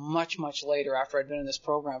until much, much later after I'd been in this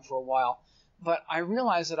program for a while. But I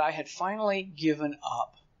realized that I had finally given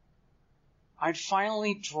up. I'd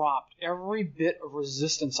finally dropped every bit of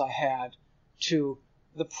resistance I had to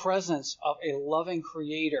the presence of a loving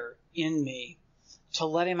creator in me to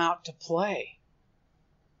let him out to play.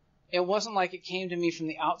 It wasn't like it came to me from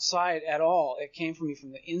the outside at all. It came from me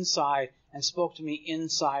from the inside and spoke to me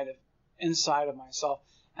inside of myself.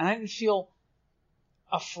 And I didn't feel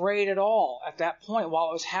afraid at all at that point. While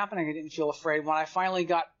it was happening, I didn't feel afraid. When I finally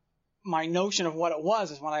got my notion of what it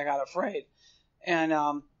was is when I got afraid. And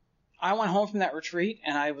I went home from that retreat,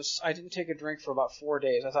 and I didn't take a drink for about 4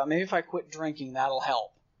 days. I thought maybe if I quit drinking, that'll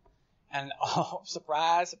help. And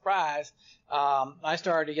surprise, surprise, I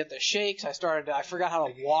started to get the shakes. I forgot how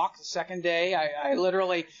to walk the second day. I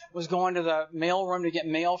literally was going to the mail room to get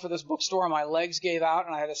mail for this bookstore, and my legs gave out,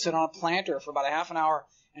 and I had to sit on a planter for about a half an hour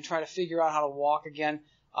and try to figure out how to walk again.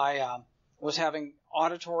 I was having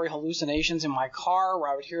auditory hallucinations in my car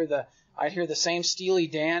where I'd hear the same Steely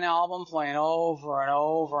Dan album playing over and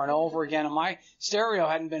over and over again, and my stereo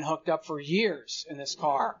hadn't been hooked up for years in this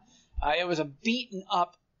car. It was a beaten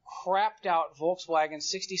up, crapped out Volkswagen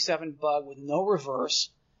 67 Bug with no reverse.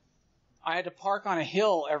 I had to park on a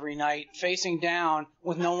hill every night facing down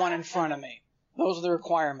with no one in front of me. Those are the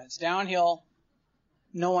requirements. Downhill,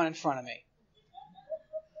 no one in front of me.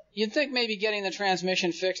 You'd think maybe getting the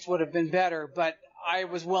transmission fixed would have been better, but I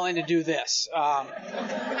was willing to do this.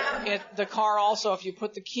 The car also, if you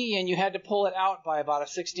put the key in, you had to pull it out by about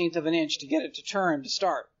 1/16 of an inch to get it to turn to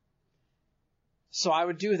start. So I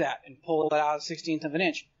would do that and pull it out 1/16 of an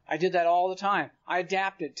inch. I did that all the time. I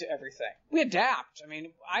adapted to everything. We adapt. I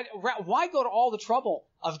mean, why go to all the trouble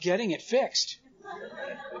of getting it fixed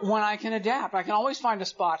when I can adapt? I can always find a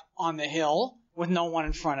spot on the hill with no one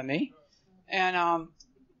in front of me. And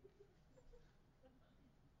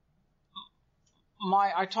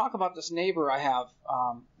I talk about this neighbor I have.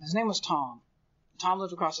 His name was Tom. Tom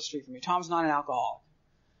lived across the street from me. Tom's not an alcoholic.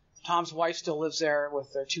 Tom's wife still lives there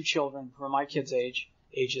with their 2 children who are my kids'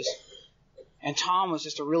 ages. And Tom was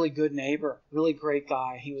just a really good neighbor, really great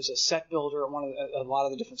guy. He was a set builder at a lot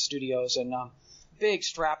of the different studios, and big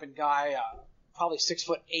strapping guy, probably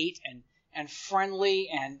 6'8", and friendly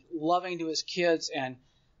and loving to his kids. And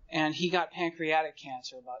he got pancreatic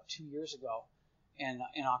cancer about 2 years ago in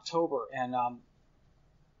October, and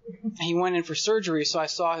he went in for surgery. So I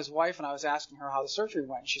saw his wife, and I was asking her how the surgery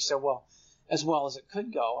went. And she said, well as it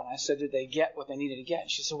could go. And I said, did they get what they needed to get?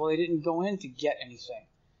 And she said, well, they didn't go in to get anything.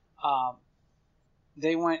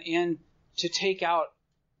 They went in to take out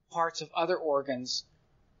parts of other organs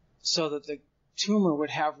so that the tumor would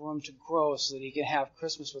have room to grow so that he could have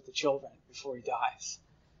Christmas with the children before he dies.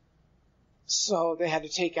 So they had to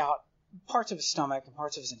take out parts of his stomach and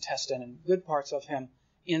parts of his intestine and good parts of him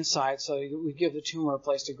inside so he would give the tumor a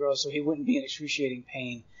place to grow so he wouldn't be in excruciating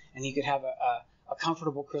pain and he could have a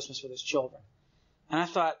comfortable Christmas with his children. And I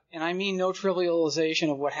thought, and I mean no trivialization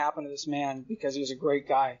of what happened to this man because he was a great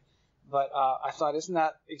guy, but I thought, isn't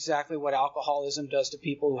that exactly what alcoholism does to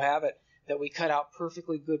people who have it? That we cut out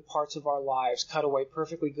perfectly good parts of our lives, cut away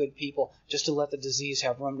perfectly good people just to let the disease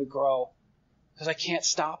have room to grow. Because I can't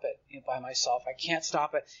stop it by myself. I can't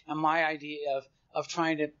stop it. And my idea of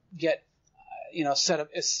trying to get,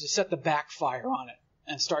 set the backfire on it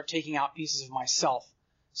and start taking out pieces of myself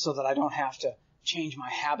so that I don't have to change my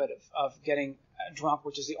habit of getting drunk,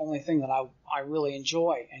 which is the only thing that I really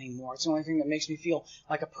enjoy anymore. It's the only thing that makes me feel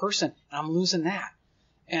like a person, and I'm losing that.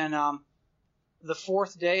 And the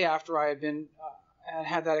 4th day after I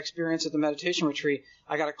had that experience at the meditation retreat,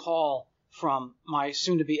 I got a call from my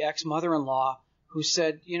soon-to-be ex-mother-in-law who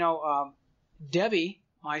said, Debbie,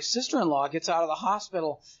 my sister-in-law, gets out of the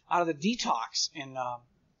hospital, out of the detox in a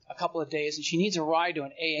couple of days, and she needs a ride to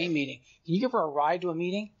an AA meeting. Can you give her a ride to a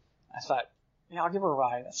meeting? I thought, yeah, I'll give her a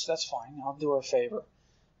ride. That's fine. I'll do her a favor.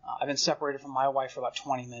 I've been separated from my wife for about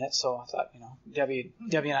 20 minutes, so I thought, Debbie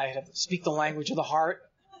and I have to speak the language of the heart,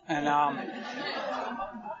 and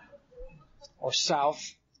or South.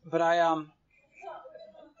 But I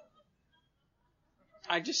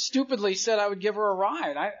just stupidly said I would give her a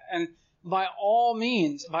ride. And by all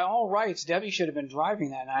means, by all rights, Debbie should have been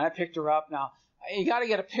driving that night. I picked her up. Now, you got to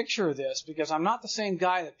get a picture of this because I'm not the same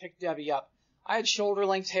guy that picked Debbie up. I had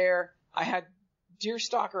shoulder-length hair. I had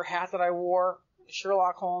deerstalker hat that I wore,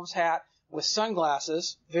 Sherlock Holmes hat with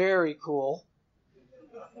sunglasses, very cool,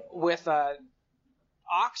 with a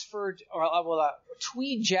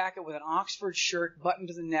tweed jacket with an Oxford shirt buttoned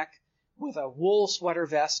to the neck with a wool sweater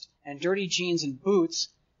vest and dirty jeans and boots,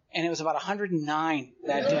 and it was about 109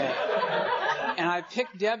 that day. And I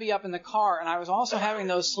picked Debbie up in the car, and I was also having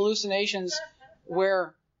those hallucinations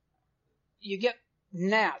where you get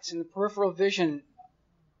gnats in the peripheral vision,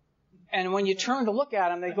 and when you turn to look at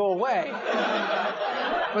them, they go away.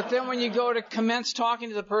 But then when you go to commence talking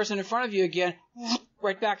to the person in front of you again,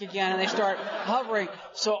 right back again, and they start hovering.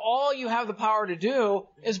 So all you have the power to do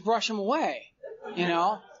is brush them away,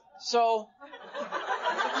 So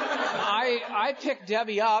I picked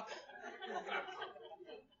Debbie up.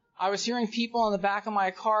 I was hearing people in the back of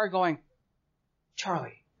my car going,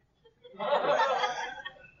 Charlie.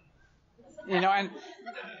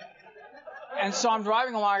 And so I'm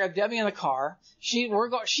driving along. I got Debbie in the car. She's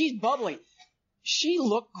bubbly. She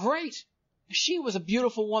looked great. She was a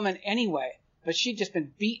beautiful woman anyway, but she'd just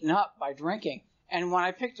been beaten up by drinking. And when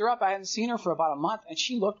I picked her up, I hadn't seen her for about a month, and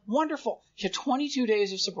she looked wonderful. She had 22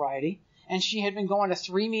 days of sobriety, and she had been going to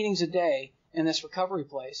 3 meetings a day in this recovery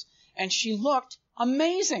place, and she looked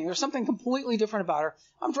amazing. There's something completely different about her.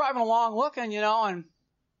 I'm driving along looking, and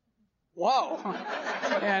whoa.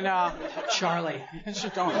 And Charlie,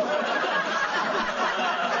 just don't.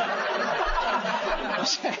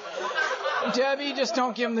 Debbie, just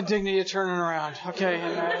don't give him the dignity of turning around. Okay.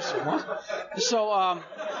 And so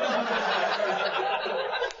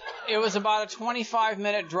it was about a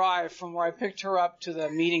 25-minute drive from where I picked her up to the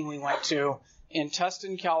meeting we went to in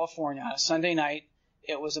Tustin, California on a Sunday night.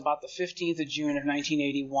 It was about the 15th of June of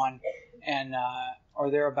 1981, and or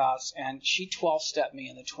thereabouts, and she 12-stepped me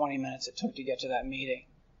in the 20 minutes it took to get to that meeting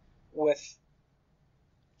with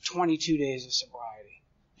 22 days of sobriety.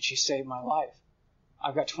 And she saved my life.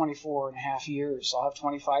 I've got 24 and a half years, so I'll have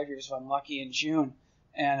 25 years if I'm lucky in June.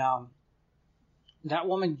 And that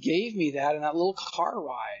woman gave me that in that little car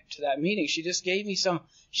ride to that meeting. She just gave me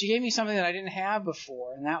something that I didn't have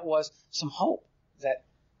before, and that was some hope that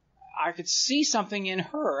I could see something in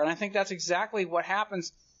her. And I think that's exactly what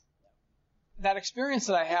happens. That experience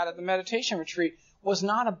that I had at the meditation retreat was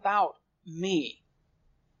not about me.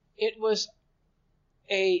 It was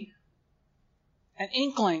an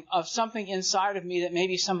inkling of something inside of me that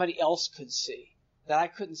maybe somebody else could see, that I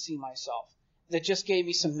couldn't see myself, that just gave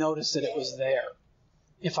me some notice that it was there.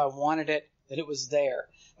 If I wanted it, that it was there.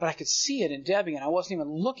 But I could see it in Debbie, and I wasn't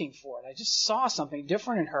even looking for it. I just saw something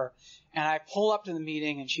different in her. And I pull up to the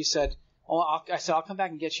meeting, and she said, I said, I'll come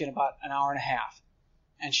back and get you in about an hour and a half.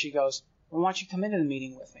 And she goes, well, why don't you come into the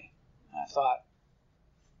meeting with me? And I thought,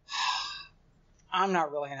 I'm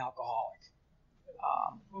not really an alcoholic.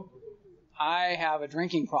 I have a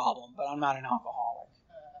drinking problem, but I'm not an alcoholic.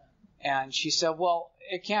 And she said, well,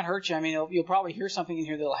 it can't hurt you. I mean, you'll probably hear something in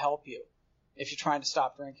here that'll help you if you're trying to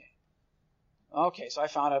stop drinking. Okay, so I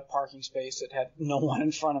found a parking space that had no one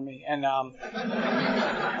in front of me, and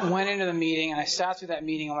went into the meeting, and I sat through that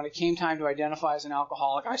meeting, and when it came time to identify as an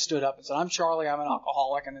alcoholic, I stood up and said, I'm Charlie, I'm an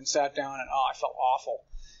alcoholic, and then sat down, and I felt awful.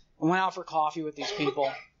 I went out for coffee with these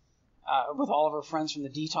people, with all of our friends from the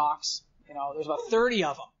detox. There's about 30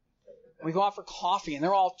 of them. We go out for coffee, and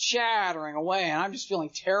they're all chattering away, and I'm just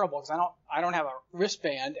feeling terrible because I don't have a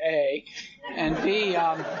wristband, A, and B,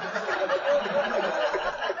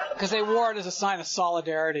 because they wore it as a sign of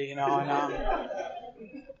solidarity, and I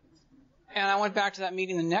went back to that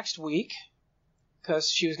meeting the next week because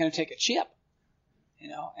she was going to take a chip,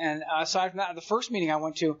 and aside from that, the first meeting I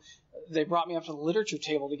went to, they brought me up to the literature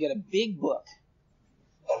table to get a big book.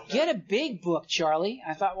 Get a big book, Charlie.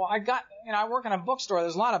 I thought, well, I work in a bookstore.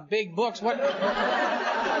 There's a lot of big books. How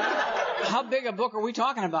big a book are we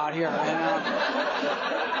talking about here?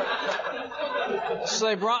 So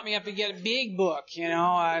they brought me up to get a big book,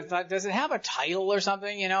 I thought, does it have a title or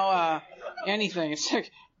something, anything. It's like,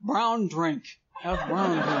 brown drink. Have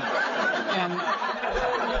brown drink. And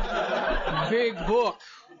big book.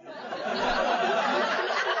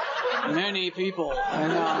 Many people.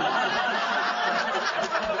 And,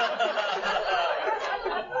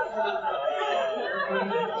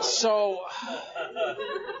 So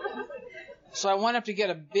I went up to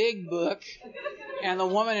get a big book, and the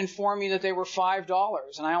woman informed me that they were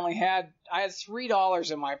 $5, and I had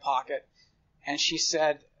 $3 in my pocket, and she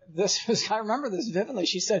said, I remember this vividly.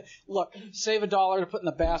 She said, look, save $1 to put in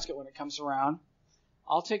the basket when it comes around.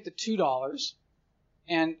 I'll take the $2,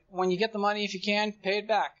 and when you get the money, if you can, pay it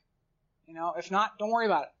back. If not, don't worry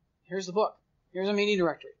about it. Here's the book. Here's a meeting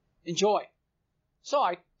directory. Enjoy. So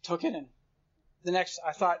I took it, and I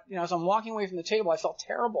thought, as I'm walking away from the table, I felt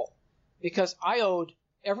terrible because I owed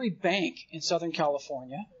every bank in Southern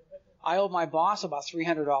California. I owed my boss about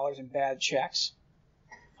 $300 in bad checks.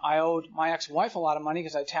 I owed my ex-wife a lot of money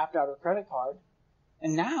because I tapped out her credit card.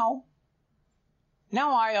 And now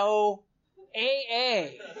I owe AA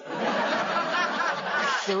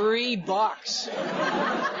 $3.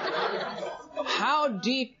 How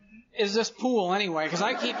deep is this pool anyway? Because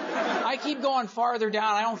I keep going farther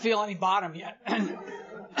down. I don't feel any bottom yet.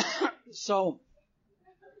 So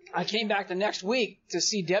I came back the next week to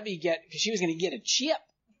see Debbie because she was going to get a chip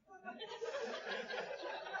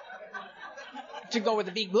to go with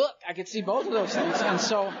the big book. I could see both of those things. And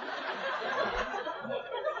so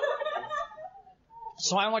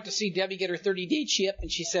I went to see Debbie get her 30-day chip,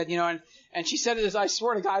 and she said, and she said it, I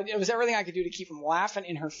swear to God, it was everything I could do to keep from laughing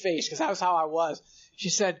in her face, because that was how I was. She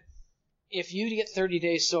said, if you get 30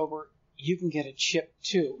 days sober, you can get a chip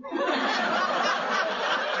too.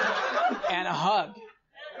 And a hug.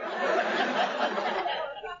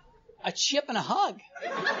 A chip and a hug.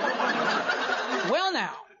 Well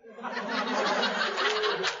now,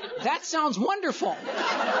 that sounds wonderful.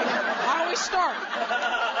 How do we start?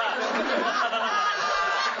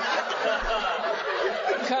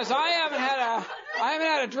 Because I I haven't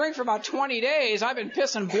had a drink for about 20 days. I've been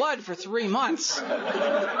pissing blood for 3 months.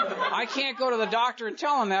 I can't go to the doctor and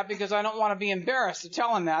tell him that because I don't want to be embarrassed to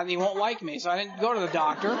tell him that and he won't like me. So I didn't go to the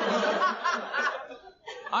doctor.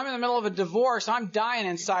 I'm in the middle of a divorce. I'm dying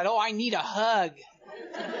inside. Oh, I need a hug.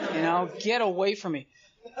 Get away from me.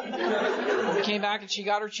 We came back and she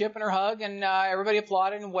got her chip and her hug and everybody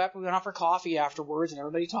applauded and wept. We went out for coffee afterwards and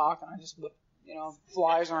everybody talked and I just whipped,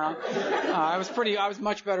 flies around. I was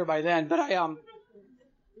much better by then. But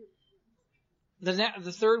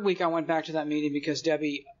the third week I went back to that meeting because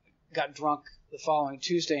Debbie got drunk the following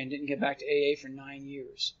Tuesday and didn't get back to AA for 9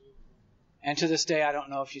 years. And to this day, I don't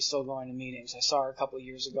know if she's still going to meetings. I saw her a couple of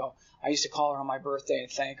years ago. I used to call her on my birthday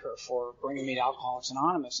and thank her for bringing me to Alcoholics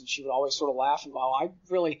Anonymous. And she would always sort of laugh and go,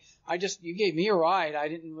 you gave me a ride. I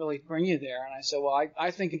didn't really bring you there. And I said, well, I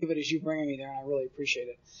think of it as you bringing me there, and I really appreciate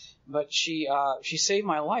it. But she saved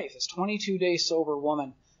my life. This 22-day sober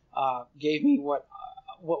woman gave me what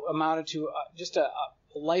amounted to just a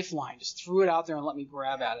lifeline, just threw it out there and let me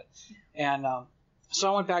grab at it. And so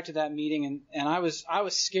I went back to that meeting, and I was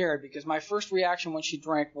scared because my first reaction when she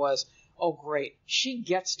drank was, oh, great, she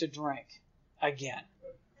gets to drink again.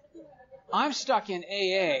 I'm stuck in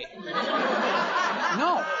AA.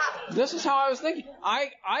 No, this is how I was thinking.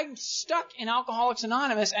 I'm stuck in Alcoholics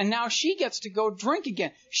Anonymous, and now she gets to go drink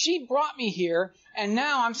again. She brought me here, and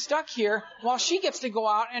now I'm stuck here while she gets to go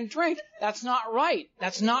out and drink. That's not right.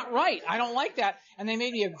 That's not right. I don't like that. And they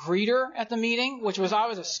made me a greeter at the meeting, which was, I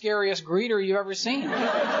was the scariest greeter you've ever seen.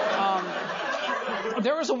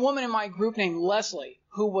 There was a woman in my group named Leslie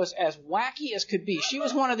who was as wacky as could be. She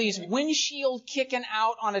was one of these windshield kicking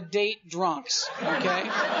out on a date drunks, okay?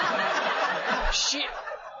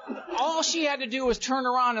 All she had to do was turn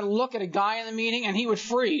around and look at a guy in the meeting and he would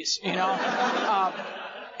freeze,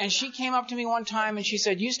 And she came up to me one time and she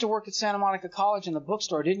said, you used to work at Santa Monica College in the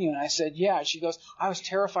bookstore, didn't you? And I said, yeah. And she goes, I was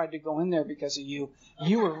terrified to go in there because of you.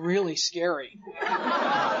 You were really scary.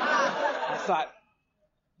 I thought,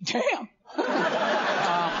 damn.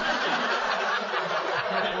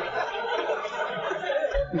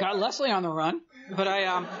 Got Leslie on the run, but I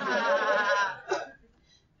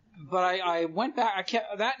went back.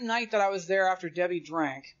 That night that I was there after Debbie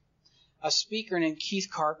drank, a speaker named Keith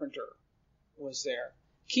Carpenter was there.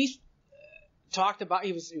 Keith talked about,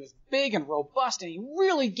 he was big and robust, and he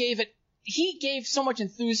really gave so much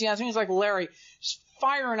enthusiasm. He was like Larry, just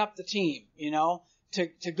firing up the team,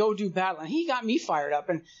 to go do battle. And he got me fired up.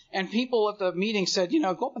 And people at the meeting said,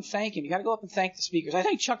 go up and thank him. You got to go up and thank the speakers. I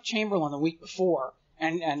thanked Chuck Chamberlain the week before.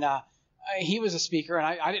 And he was a speaker, and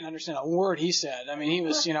I didn't understand a word he said. I mean, he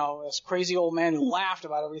was, this crazy old man who laughed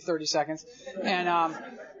about every 30 seconds. And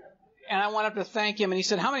I went up to thank him, and he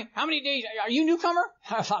said, how many days, are you a newcomer?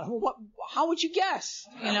 I thought, well, how would you guess?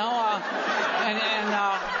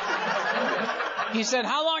 He said,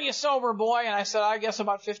 how long are you sober, boy? And I said, I guess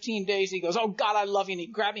about 15 days. He goes, oh, God, I love you. And he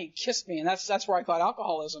grabbed me and kissed me. And that's where I caught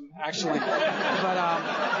alcoholism, actually. But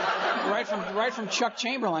right from Chuck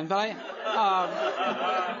Chamberlain. But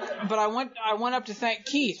I went up to thank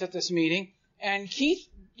Keith at this meeting. And Keith,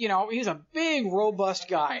 he's a big, robust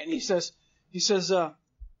guy. And he says, how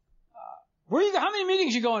many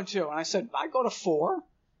meetings you going to? And I said, I go to 4.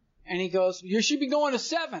 And he goes, you should be going to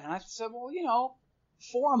 7. And I said, well,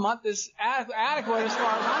 4 a month is adequate as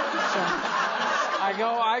far as I'm concerned.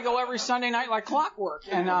 I go every Sunday night like clockwork.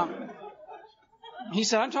 And he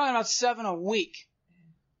said, I'm talking about 7 a week.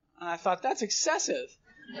 And I thought, that's excessive.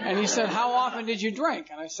 And he said, how often did you drink?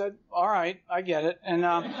 And I said, all right, I get it. And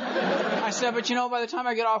I said, but by the time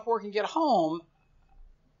I get off work and get home,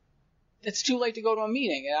 it's too late to go to a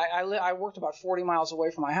meeting. I worked about 40 miles away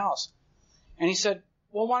from my house. And he said,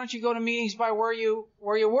 well, why don't you go to meetings by where you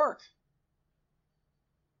work?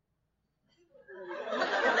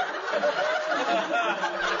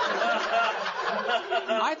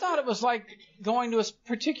 I thought it was like going to a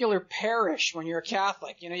particular parish when you're a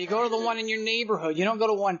Catholic. You go to the one in your neighborhood. You don't go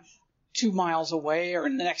to one 2 miles away or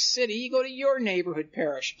in the next city. You go to your neighborhood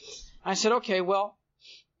parish. I said, okay, well,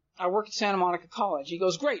 I work at Santa Monica College. He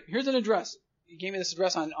goes, great, here's an address. He gave me this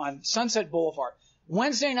address on Sunset Boulevard.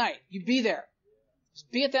 Wednesday night, you be there. Just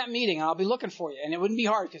be at that meeting, and I'll be looking for you. And it wouldn't be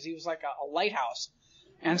hard because he was like a lighthouse.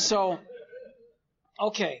 And so,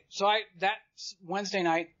 okay, so that Wednesday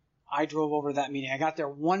night, I drove over to that meeting. I got there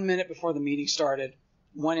 1 minute before the meeting started,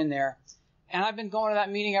 went in there, and I've been going to that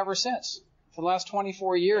meeting ever since. For the last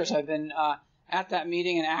 24 years, I've been at that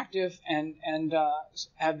meeting and active and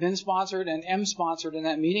have been sponsored and am sponsored in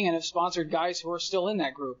that meeting and have sponsored guys who are still in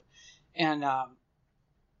that group. And I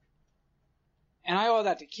owe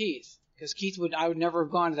that to Keith, because I would never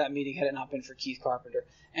have gone to that meeting had it not been for Keith Carpenter.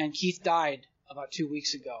 And Keith died about 2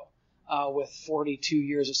 weeks ago. with 42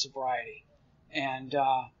 years of sobriety. And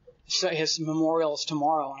so his memorial is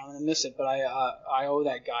tomorrow, and I'm going to miss it, but I owe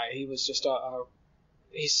that guy. He was just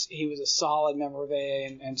he was a solid member of AA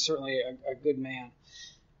and certainly a good man.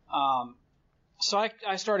 So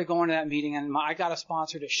I started going to that meeting, and I got a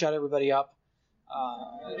sponsor to shut everybody up,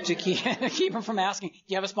 to keep them from asking, "Do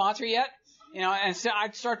you have a sponsor yet?" And so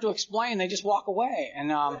I'd start to explain, they just walk away,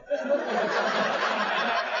 and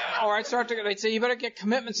or they'd say, "You better get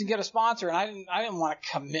commitments and get a sponsor," and I didn't want a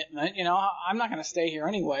commitment, I'm not going to stay here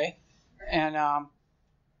anyway, and I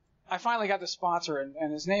finally got the sponsor,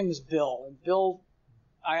 and his name is Bill, and Bill,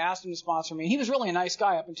 I asked him to sponsor me. He was really a nice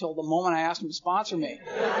guy up until the moment I asked him to sponsor me.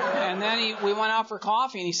 And then we went out for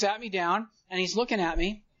coffee, and he sat me down, and he's looking at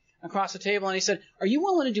me across the table, and he said, "Are you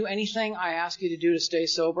willing to do anything I ask you to do to stay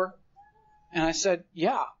sober?" And I said,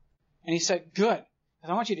 "Yeah." And he said, "Good.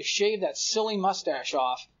 I want you to shave that silly mustache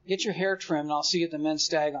off, get your hair trimmed, and I'll see you at the men's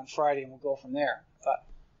stag on Friday, and we'll go from there." I thought,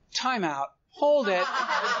 time out. Hold it.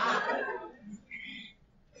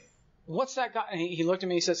 What's that got? And he looked at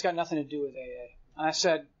me, he said, "It's got nothing to do with AA." And I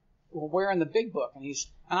said, "Well, where in the big book?" And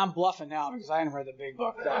I'm bluffing now because I hadn't read the big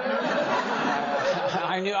book.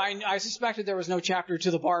 I suspected there was no chapter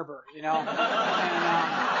to the barber, And,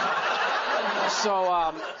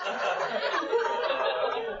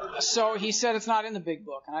 so he said it's not in the big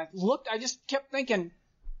book. And I just kept thinking,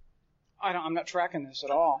 I'm not tracking this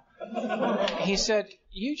at all. He said,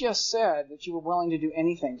 "You just said that you were willing to do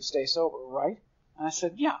anything to stay sober, right?" And I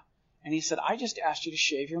said, "Yeah." And he said, "I just asked you to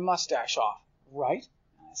shave your mustache off, right?"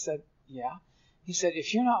 And I said, "Yeah." He said,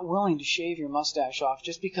 "If you're not willing to shave your mustache off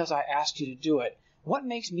just because I asked you to do it, what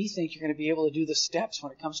makes me think you're going to be able to do the steps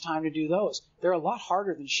when it comes time to do those? They're a lot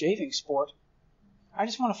harder than shaving, sport. I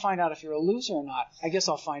just want to find out if you're a loser or not. I guess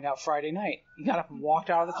I'll find out Friday night." He got up and walked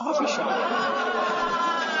out of the coffee shop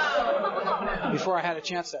before I had a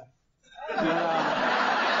chance to.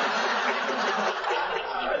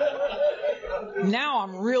 Now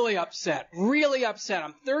I'm really upset.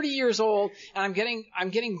 I'm 30 years old, and I'm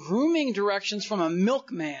getting grooming directions from a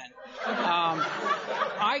milkman.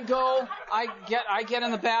 I get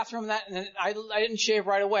in the bathroom, and I didn't shave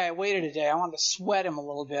right away. I waited a day. I wanted to sweat him a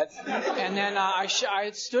little bit. And then I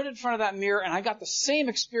stood in front of that mirror, and I got the same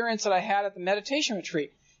experience that I had at the meditation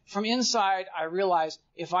retreat. From inside, I realized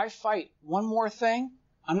if I fight one more thing,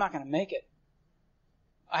 I'm not going to make it.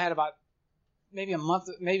 I had about maybe a month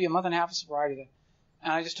and a half of sobriety then.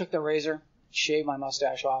 And I just took the razor, shaved my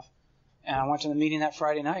mustache off, and I went to the meeting that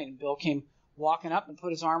Friday night, and Bill came walking up and put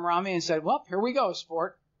his arm around me and said, "Well, here we go,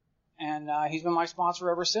 sport." And he's been my sponsor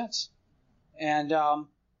ever since. And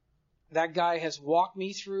that guy has walked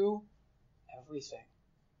me through everything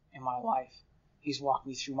in my life. He's walked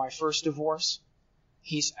me through my first divorce.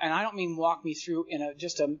 And I don't mean walk me through in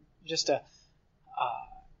just a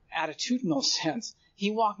attitudinal sense. He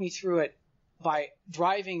walked me through it by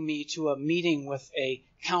driving me to a meeting with a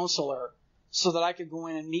counselor so that I could go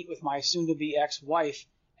in and meet with my soon-to-be ex-wife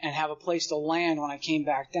and have a place to land when I came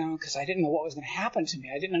back down, because I didn't know what was going to happen to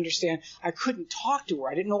me. I didn't understand. I couldn't talk to her.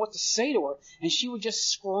 I didn't know what to say to her. And she would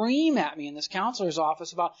just scream at me in this counselor's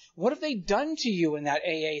office about, "What have they done to you in that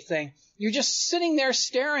AA thing? You're just sitting there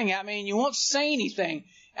staring at me and you won't say anything."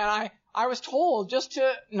 And I was told just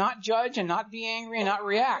to not judge and not be angry and not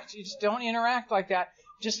react. You just don't interact like that.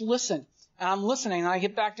 Just listen. And I'm listening, and I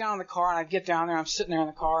get back down in the car, and I get down there, I'm sitting there in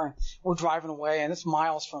the car, and we're driving away, and it's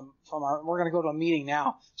miles from we're going to go to a meeting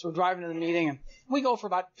now. So we're driving to the meeting, and we go for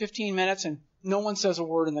about 15 minutes, and no one says a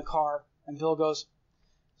word in the car. And Bill goes,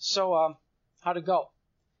 "So, how'd it go?"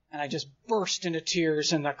 And I just burst into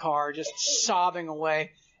tears in the car, just sobbing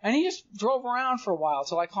away. And he just drove around for a while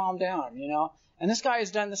till I calmed down, And this guy has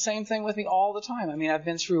done the same thing with me all the time. I mean, I've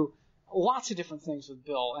been through lots of different things with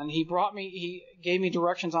Bill, and he gave me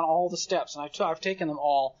directions on all the steps, and I've taken them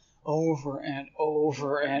all over and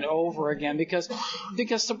over and over again because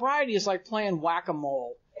sobriety is like playing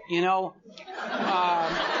whack-a-mole, You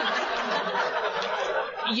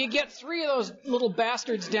get 3 of those little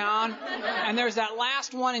bastards down, and there's that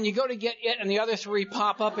last one, and you go to get it, and the other 3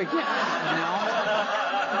 pop up again,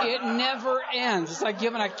 It never ends. It's like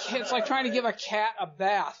trying to give a cat a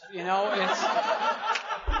bath,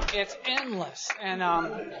 It's endless. And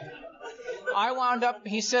I wound up,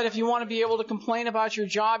 he said, if you want to be able to complain about your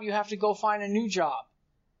job, you have to go find a new job.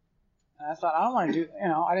 And I thought, I don't want to do,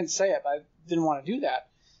 I didn't say it, but I didn't want to do that.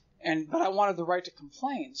 But I wanted the right to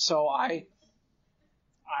complain. So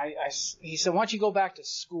he said, why don't you go back to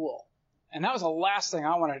school? And that was the last thing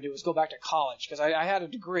I wanted to do was go back to college because I had a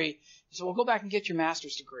degree. He said, well, go back and get your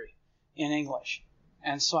master's degree in English.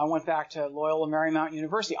 And so I went back to Loyola Marymount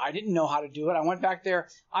University. I didn't know how to do it. I went back there.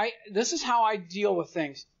 This is how I deal with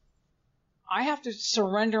things. I have to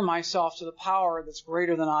surrender myself to the power that's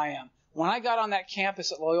greater than I am. When I got on that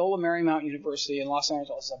campus at Loyola Marymount University in Los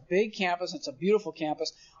Angeles, it's a big campus, it's a beautiful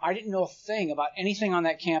campus. I didn't know a thing about anything on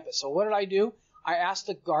that campus. So what did I do? I asked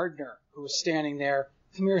the gardener who was standing there,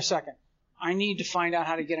 come here a second. I need to find out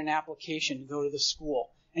how to get an application to go to the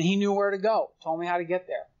school. And he knew where to go, told me how to get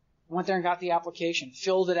there. I went there and got the application,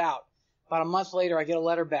 filled it out. About a month later, I get a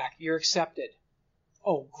letter back. You're accepted.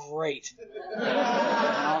 Oh, great. You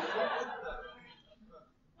know?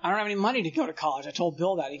 I don't have any money to go to college. I told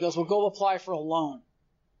Bill that. He goes, well, go apply for a loan.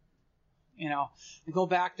 You know, and go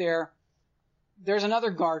back there. There's another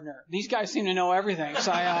gardener. These guys seem to know everything.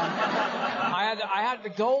 So I had to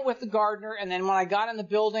go with the gardener, and then when I got in the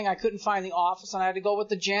building, I couldn't find the office, and I had to go with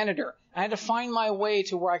the janitor. I had to find my way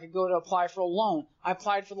to where I could go to apply for a loan. I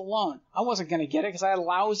applied for the loan. I wasn't going to get it because I had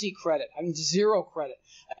lousy credit. I mean, 0 credit.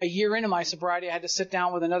 A year into my sobriety, I had to sit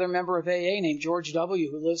down with another member of AA named George W.,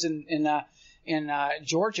 who lives in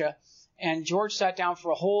Georgia. And George sat down for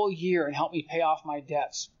a whole year and helped me pay off my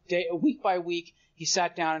debts. Week by week, he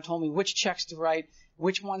sat down and told me which checks to write,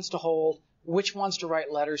 which ones to hold, which ones to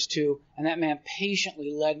write letters to. And that man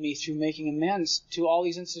patiently led me through making amends to all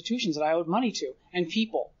these institutions that I owed money to and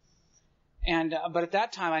people. And but at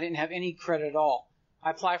that time, I didn't have any credit at all.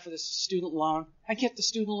 I applied for this student loan. I get the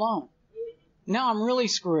student loan. Now I'm really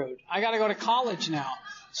screwed. I got to go to college now.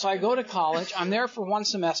 So I go to college. I'm there for 1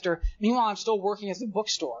 semester. Meanwhile, I'm still working at the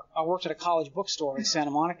bookstore. I worked at a college bookstore in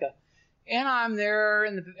Santa Monica. And I'm there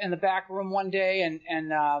in the back room one day, and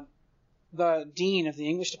the dean of the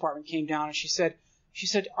English department came down, and she said,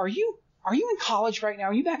 "Are you in college right now?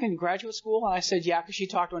 Are you back in graduate school?" And I said, "Yeah," because she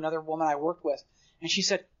talked to another woman I worked with, and she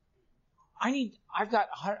said, "I've got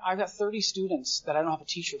 30 students that I don't have a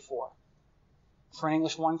teacher for an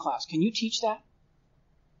English 1 class. Can you teach that?"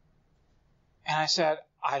 And I said,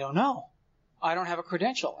 "I don't know. I don't have a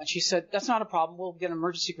credential." And she said, "That's not a problem. We'll get an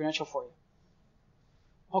emergency credential for you."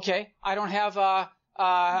 Okay, I don't have I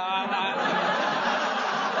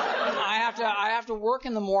have to work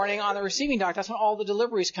in the morning on the receiving dock. That's when all the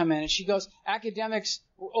deliveries come in. And she goes, "Academics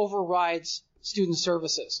overrides student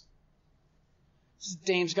services." This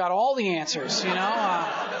dame's got all the answers, you know.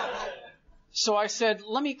 So I said,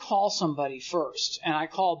 "Let me call somebody first." And I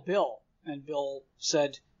called Bill, and Bill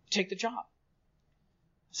said, "Take the job."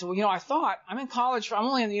 So, well, you know, I thought, I'm in college, I'm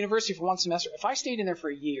only in the university for 1 semester. If I stayed in there for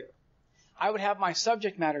a year, I would have my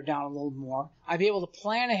subject matter down a little more. I'd be able to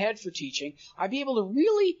plan ahead for teaching. I'd be able to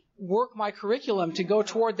really work my curriculum to go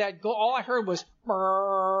toward that goal. All I heard was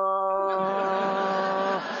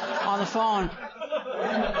on the phone.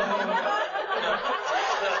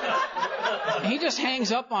 He just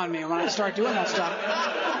hangs up on me when I start doing that stuff.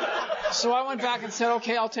 So I went back and said,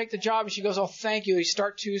 "Okay, I'll take the job." And she goes, "Oh, thank you. You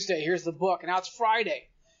start Tuesday. Here's the book." And now it's Friday.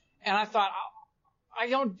 And I thought, I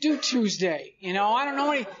don't do Tuesday. You know, I don't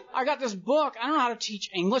know I got this book. I don't know how to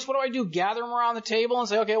teach English. What do I do? Gather them around the table and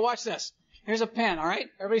say, "Okay, watch this. Here's a pen, all right?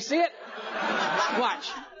 Everybody see it?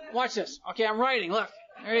 Watch this. Okay, I'm writing. Look,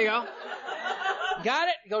 there you go. Got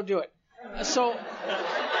it? Go do it." So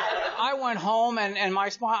I went home and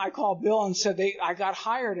I called Bill and said I got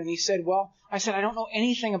hired. And he said, "Well," I said, "I don't know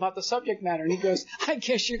anything about the subject matter." And he goes, "I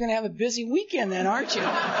guess you're going to have a busy weekend then, aren't you?"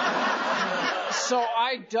 So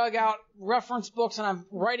I dug out reference books and I'm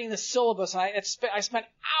writing the syllabus. And I spent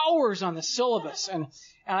hours on the syllabus. And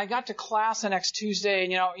I got to class the next Tuesday.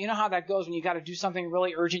 And you know how that goes when you got to do something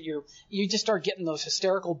really urgent. You just start getting those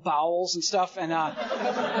hysterical bowels and stuff. And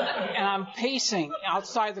I'm pacing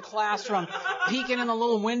outside the classroom, peeking in the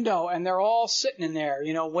little window, and they're all sitting in there,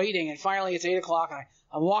 you know, waiting. And finally it's 8:00, and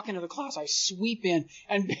I walk into the class. I sweep in,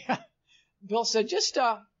 and Bill said, Just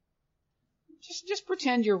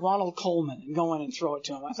pretend you're Ronald Coleman and go in and throw it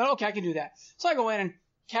to him." I said, "Okay, I can do that." So I go in and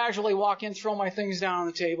casually walk in, throw my things down on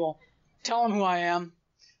the table, tell them who I am,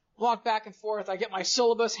 walk back and forth. I get my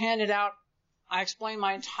syllabus handed out. I explain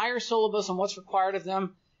my entire syllabus and what's required of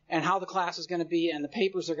them and how the class is going to be and the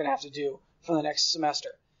papers they're going to have to do for the next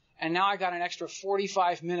semester. And now I got an extra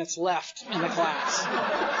 45 minutes left in the class.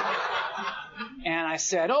 And I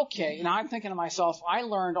said, okay. Now I'm thinking to myself, I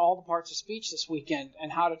learned all the parts of speech this weekend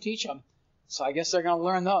and how to teach them. So I guess they're going to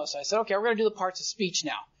learn those. So I said, okay, we're going to do the parts of speech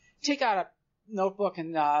now. Take out a notebook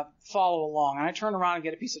and follow along. And I turn around and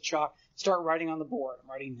get a piece of chalk, start writing on the board. I'm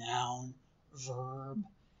writing noun, verb,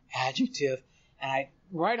 adjective. And I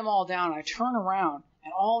write them all down. And I turn around,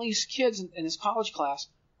 and all these kids in this college class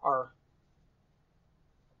are...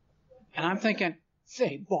 And I'm thinking,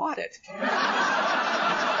 they bought it.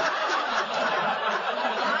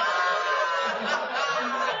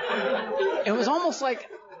 It was almost like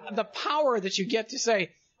the power that you get to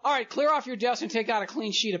say, all right, clear off your desk and take out a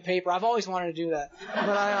clean sheet of paper. I've always wanted to do that.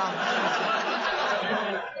 But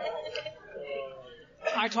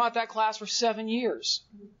I taught that class for 7 years,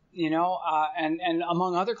 and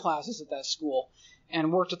among other classes at that school,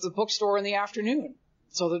 and worked at the bookstore in the afternoon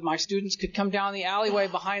so that my students could come down the alleyway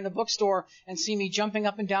behind the bookstore and see me jumping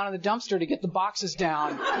up and down in the dumpster to get the boxes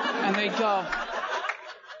down. And they'd go,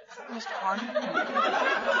 Mr.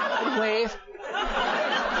 Harney, wave.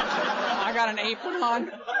 I got an apron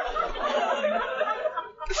on.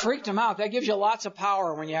 Freaked them out. That gives you lots of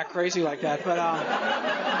power when you act crazy like that. But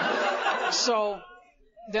so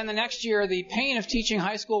then the next year, the pain of teaching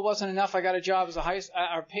high school wasn't enough. I got a job as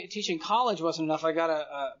teaching college wasn't enough. I got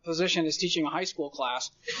a position as teaching a high school class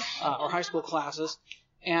or high school classes.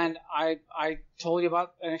 And I told you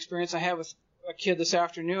about an experience I had with a kid this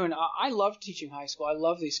afternoon. I love teaching high school. I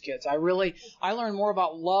love these kids. I learned more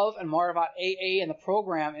about love and more about AA and the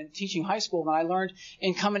program in teaching high school than I learned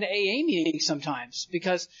in coming to AA meetings sometimes,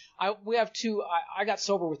 because I got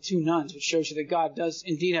sober with 2 nuns, which shows you that God does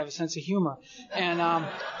indeed have a sense of humor.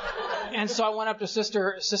 And so I went up to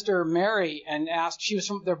Sister Mary and asked.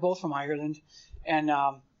 They're both from Ireland, and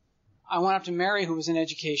I went up to Mary, who was in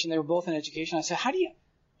education. They were both in education. I said, How do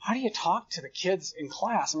you talk to the kids in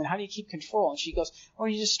class? I mean, how do you keep control? And she goes,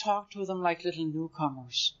 you just talk to them like little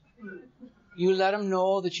newcomers. You let them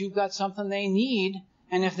know that you've got something they need,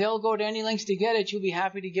 and if they'll go to any lengths to get it, you'll be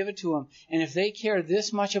happy to give it to them. And if they care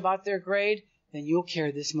this much about their grade, then you'll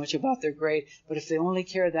care this much about their grade. But if they only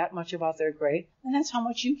care that much about their grade, then that's how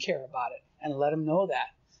much you care about it, and let them know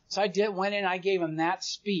that. So I went in, I gave them that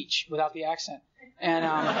speech without the accent. And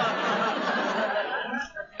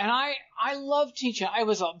I love teaching.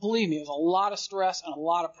 Believe me, it was a lot of stress and a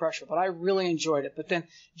lot of pressure, but I really enjoyed it. But then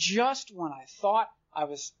just when I thought I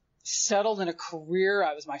was settled in a career,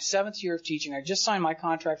 I was my 7th year of teaching, I just signed my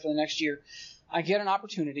contract for the next year, I get an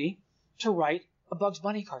opportunity to write a Bugs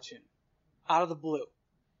Bunny cartoon out of the blue.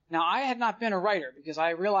 Now, I had not been a writer because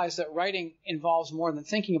I realized that writing involves more than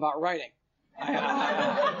thinking about writing.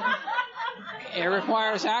 It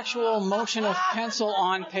requires actual motion of pencil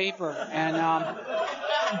on paper.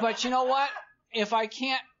 But you know what? If I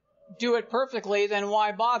can't do it perfectly, then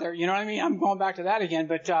why bother? You know what I mean? I'm going back to that again.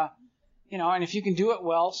 But, and if you can do it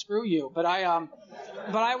well, screw you. But I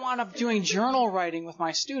wound up doing journal writing with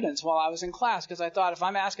my students while I was in class, because I thought if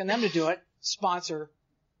I'm asking them to do it, sponsor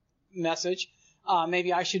message,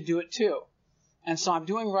 maybe I should do it too. And so I'm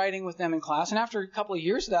doing writing with them in class. And after a couple of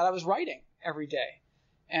years of that, I was writing every day.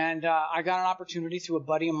 And I got an opportunity through a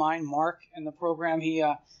buddy of mine, Mark, in the program. He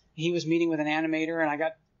was meeting with an animator, and I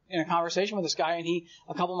got in a conversation with this guy, and he,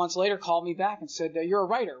 a couple months later, called me back and said, "You're a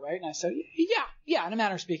writer, right?" And I said, yeah, in a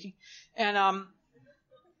manner of speaking. And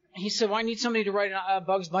he said, "Well, I need somebody to write a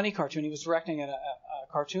Bugs Bunny cartoon." He was directing a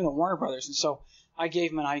cartoon at Warner Brothers, and so I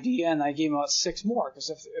gave him an idea, and I gave him about 6 more, because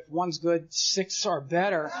if one's good, 6 are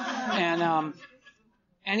better.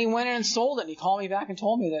 And he went in and sold it. And he called me back and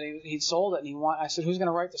told me that he'd sold it. And I said, "Who's going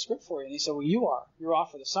to write the script for you?" And he said, "Well, you are. You're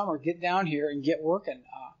off for the summer. Get down here and get working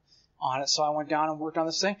on it." So I went down and worked on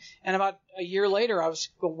this thing. And about a year later, I was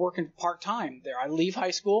working part-time there. I leave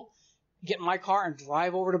high school, get in my car, and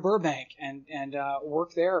drive over to Burbank and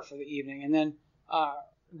work there for the evening. And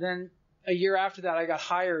then a year after that, I got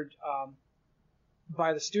hired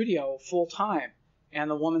by the studio full-time.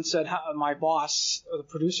 And the woman said, my boss, or the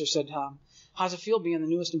producer said, "How's it feel being the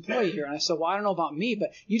newest employee here?" And I said, "Well, I don't know about me,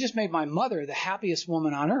 but you just made my mother the happiest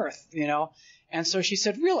woman on earth, And so she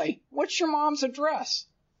said, "Really? What's your mom's address?"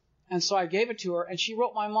 And so I gave it to her, and she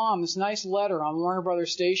wrote my mom this nice letter on Warner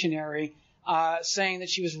Brothers stationery saying that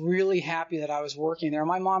she was really happy that I was working there.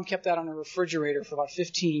 My mom kept that on her refrigerator for about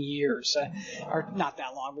 15 years, or not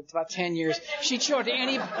that long, but about 10 years. She'd show it to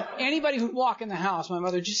anybody who'd walk in the house. My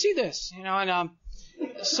mother, "Did you see this?"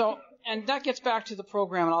 And that gets back to the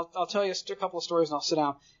program, and I'll tell you a couple of stories, and I'll sit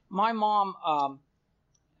down. My mom,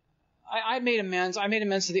 I made amends. I made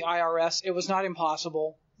amends to the IRS. It was not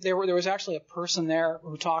impossible. There was actually a person there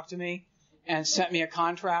who talked to me and sent me a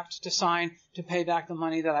contract to sign to pay back the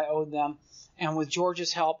money that I owed them. And with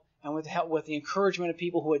George's help and with the encouragement of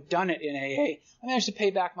people who had done it in AA, I managed to pay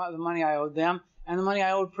back the money I owed them and the money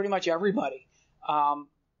I owed pretty much everybody.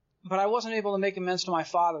 But I wasn't able to make amends to my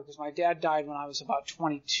father because my dad died when I was about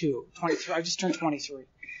 23. I just turned 23.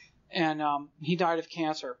 And he died of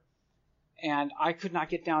cancer. And I could not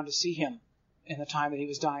get down to see him in the time that he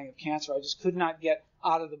was dying of cancer. I just could not get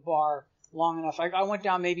out of the bar long enough. I went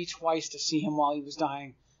down maybe twice to see him while he was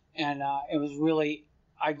dying. And it was really,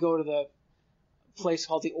 I'd go to the place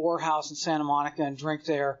called the Orr House in Santa Monica and drink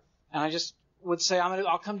there. And I just would say,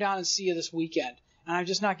 I'll come down and see you this weekend. And I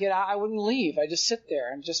just not get out. I wouldn't leave. I just sit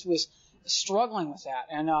there and just was struggling with that.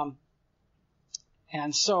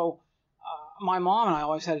 And so my mom and I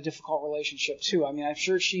always had a difficult relationship too. I mean, I'm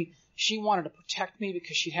sure she wanted to protect me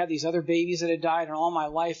because she'd had these other babies that had died, and all my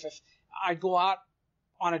life, if I'd go out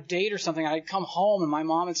on a date or something, I'd come home and my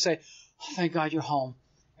mom would say, "Oh, thank God you're home.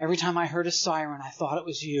 Every time I heard a siren, I thought it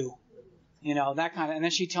was you." You know, that kind of, and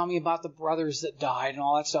then she'd tell me about the brothers that died and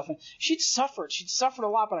all that stuff. And she'd suffered a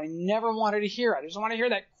lot, but I never wanted to hear it. I just want to hear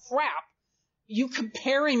that crap. You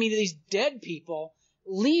comparing me to these dead people,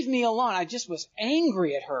 leave me alone. I just was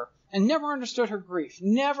angry at her and never understood her grief.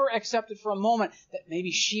 Never accepted for a moment that maybe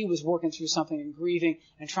she was working through something and grieving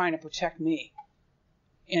and trying to protect me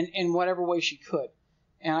in whatever way she could.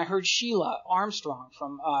 And I heard Sheila Armstrong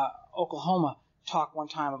from Oklahoma talk one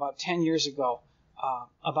time about 10 years ago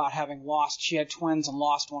about having she had twins and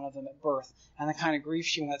lost one of them at birth, and the kind of grief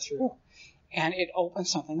she went through. And it opened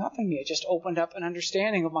something up in me. It just opened up an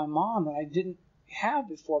understanding of my mom that I didn't have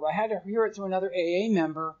before. But I had to hear it through another AA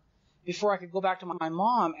member before I could go back to my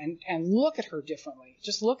mom and look at her differently.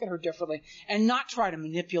 Just look at her differently and not try to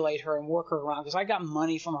manipulate her and work her around, because I got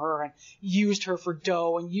money from her and used her for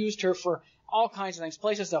dough and used her for all kinds of things,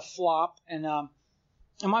 places to flop. And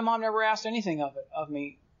my mom never asked anything of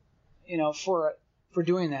me, you know, for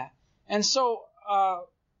doing that. And so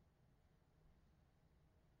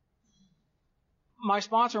my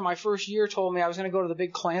sponsor, my first year, told me I was going to go to the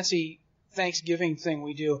big Clancy Thanksgiving thing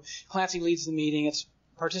we do. Clancy leads the meeting. It's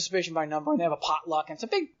participation by number, and they have a potluck, and it's a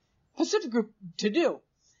big Pacific group to do.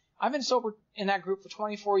 I've been sober in that group for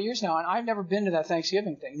 24 years now, and I've never been to that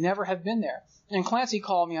Thanksgiving thing. Never have been there. And Clancy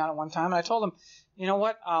called me on it one time, and I told him, you know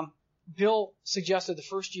what? Bill suggested the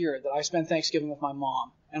first year that I spend Thanksgiving with my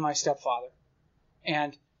mom and my stepfather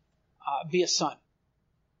and be a son.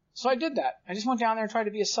 So I did that. I just went down there and tried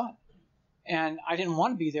to be a son. And I didn't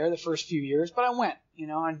want to be there the first few years, but I went, you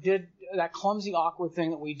know, and did that clumsy, awkward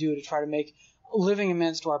thing that we do to try to make living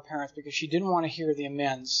amends to our parents, because she didn't want to hear the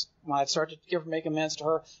amends. When I'd start to make amends to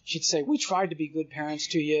her, she'd say, "We tried to be good parents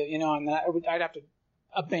to you," you know, and I'd have to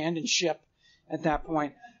abandon ship at that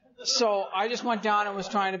point. So I just went down and was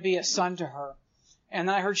trying to be a son to her. And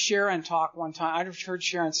then I heard Sharon talk one time. I'd heard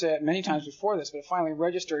Sharon say it many times before this, but it finally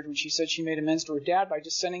registered when she said she made amends to her dad by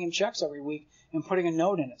just sending him checks every week and putting a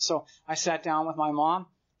note in it. So I sat down with my mom,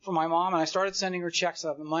 and I started sending her checks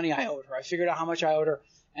of the money I owed her. I figured out how much I owed her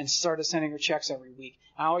and started sending her checks every week.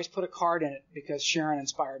 I always put a card in it because Sharon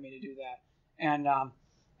inspired me to do that. And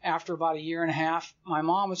after about a year and a half, my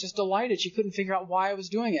mom was just delighted. She couldn't figure out why I was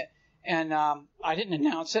doing it. And I didn't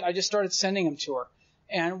announce it. I just started sending them to her.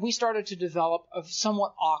 And we started to develop a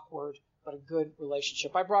somewhat awkward but a good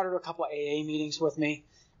relationship. I brought her to a couple of AA meetings with me.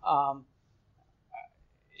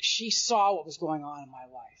 She saw what was going on in my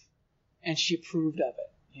life, and she approved of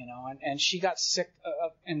it, you know. And she got sick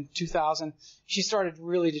in 2000. She started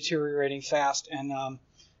really deteriorating fast. And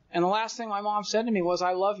the last thing my mom said to me was,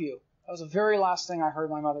 "I love you." That was the very last thing I heard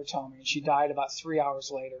my mother tell me. And she died about 3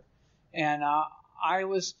 hours later. And I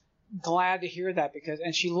was glad to hear that,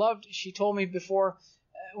 and she told me before,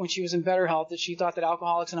 when she was in better health, that she thought that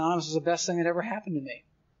Alcoholics Anonymous was the best thing that ever happened to me.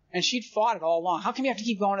 And she'd fought it all along. How come you have to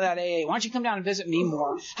keep going to that AA? Why don't you come down and visit me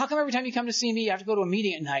more? How come every time you come to see me, you have to go to a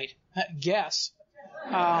meeting at night? Guess.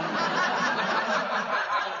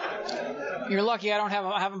 You're lucky I don't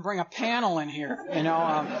have them bring a panel in here, you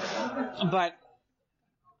know. But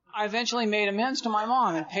I eventually made amends to my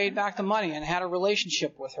mom and paid back the money and had a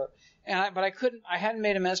relationship with her. But I hadn't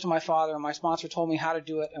made amends to my father, and my sponsor told me how to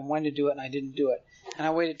do it and when to do it, and I didn't do it. And I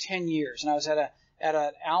waited 10 years, and I was at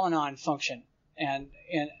an al-anon function in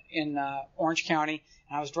Orange County,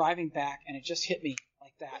 and I was driving back, and it just hit me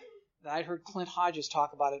like that I'd heard Clint Hodges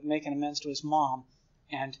talk about it, making amends to his mom,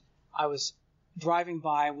 and I was driving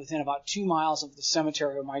by within about 2 miles of the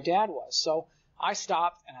cemetery where my dad was. So I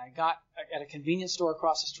stopped, and I got at a convenience store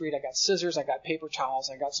across the street. I got scissors, I got paper towels,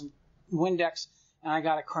 I got some Windex, and I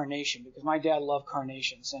got a carnation because my dad loved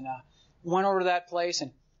carnations. And went over to that place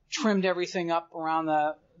and trimmed everything up around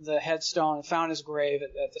the headstone and found his grave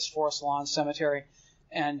at this Forest Lawn Cemetery,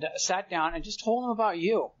 and sat down and just told him about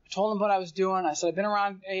you. I told him what I was doing. I said, I've been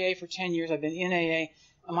around AA for 10 years. I've been in AA,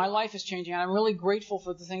 and my life is changing, and I'm really grateful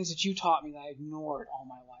for the things that you taught me that I ignored all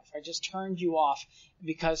my life. I just turned you off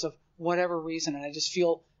because of whatever reason, and I just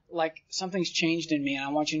feel like something's changed in me, and I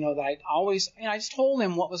want you to know that I just told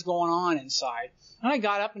him what was going on inside. And I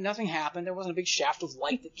got up, and nothing happened. There wasn't a big shaft of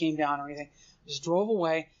light that came down or anything. I just drove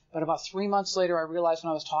away. But about 3 months later, I realized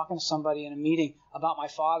when I was talking to somebody in a meeting about my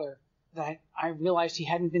father that I realized he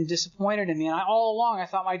hadn't been disappointed in me. And all along, I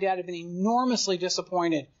thought my dad had been enormously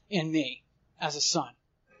disappointed in me as a son.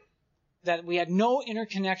 That we had no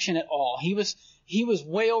interconnection at all. He was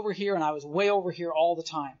way over here, and I was way over here all the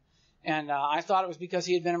time. And I thought it was because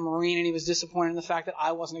he had been a Marine and he was disappointed in the fact that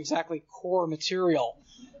I wasn't exactly core material.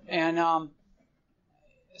 And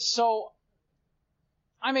so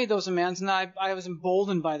I made those amends, and I was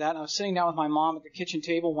emboldened by that. And I was sitting down with my mom at the kitchen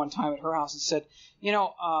table one time at her house and said,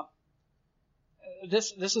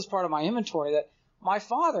 this is part of my inventory, that my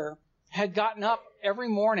father had gotten up every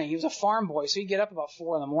morning. He was a farm boy, so he'd get up about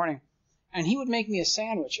 4 a.m, and he would make me a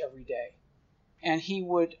sandwich every day. And he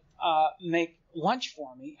would make lunch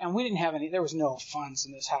for me, and we didn't have any, there was no funds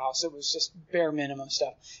in this house. It was just bare minimum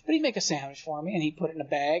stuff. But he'd make a sandwich for me, and he'd put it in a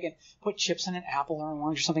bag and put chips and an apple or an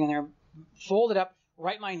orange or something in there, fold it up,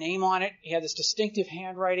 write my name on it. He had this distinctive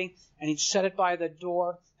handwriting, and he'd set it by the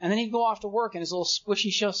door. And then he'd go off to work in his little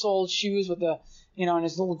squishy soled shoes with the, and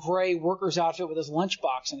his little gray worker's outfit with his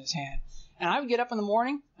lunchbox in his hand. And I would get up in the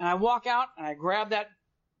morning, and I'd walk out, and I'd grab that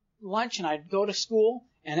lunch, and I'd go to school.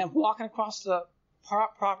 And then walking across the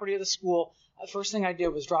property of the school, the first thing I did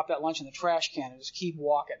was drop that lunch in the trash can and just keep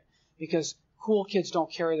walking, because cool kids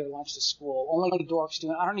don't carry their lunch to school. Only dorks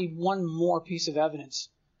do. I don't need one more piece of evidence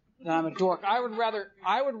that I'm a dork. I would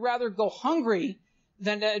rather go hungry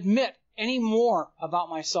than to admit any more about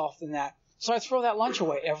myself than that. So I throw that lunch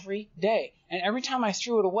away every day. And every time I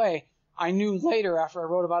threw it away, I knew later, after I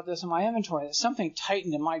wrote about this in my inventory, that something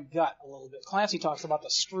tightened in my gut a little bit. Clancy talks about the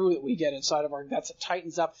screw that we get inside of our guts that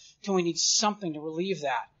tightens up till we need something to relieve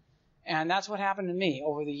that. And that's what happened to me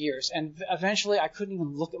over the years. And eventually I couldn't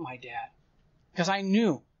even look at my dad, because I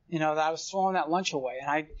knew, that I was throwing that lunch away.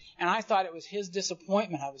 And I thought it was his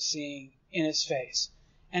disappointment I was seeing in his face.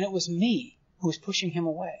 And it was me who was pushing him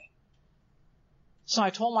away. So I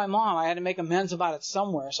told my mom I had to make amends about it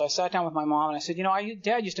somewhere. So I sat down with my mom and I said,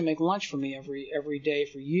 Dad used to make lunch for me every day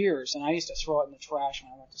for years, and I used to throw it in the trash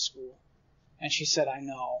when I went to school. And she said, I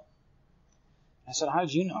know. I said, how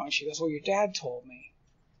did you know? And she goes, well, your dad told me.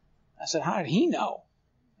 I said, how did he know?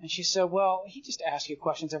 And she said, well, he just asked you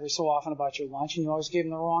questions every so often about your lunch, and you always gave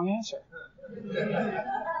him the wrong answer.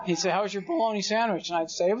 He'd say, how was your bologna sandwich? And I'd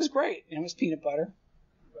say, it was great. And it was peanut butter.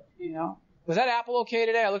 Was that apple okay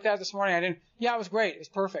today? I looked at it this morning. Yeah, it was great. It was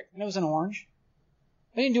perfect. And it was an orange.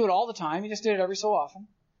 He didn't do it all the time. He just did it every so often.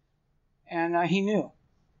 And he knew.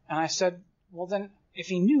 And I said, well, then, if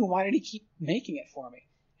he knew, why did he keep making it for me?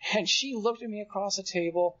 And she looked at me across the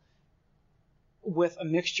table with a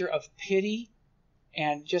mixture of pity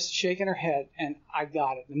and just shaking her head. And I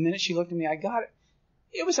got it. The minute she looked at me, I got it.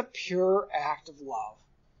 It was a pure act of love.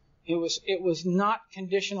 It was not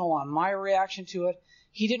conditional on my reaction to it.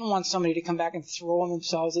 He didn't want somebody to come back and throw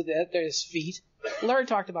themselves at his feet. Larry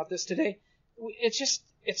talked about this today. It's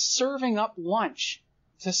serving up lunch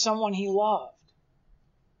to someone he loved.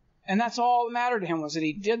 And that's all that mattered to him, was that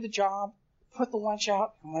he did the job, put the lunch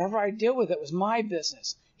out, and whatever I did with it was my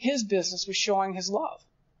business. His business was showing his love.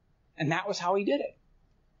 And that was how he did it.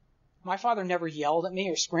 My father never yelled at me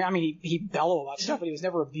or screamed. I mean, he'd bellow about stuff, but he was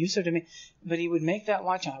never abusive to me. But he would make that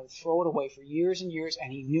lunch, and I would throw it away for years and years,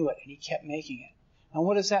 and he knew it, and he kept making it. And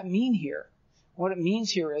what does that mean here? What it means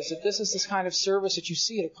here is that this is this kind of service that you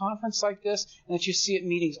see at a conference like this, and that you see at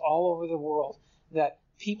meetings all over the world, that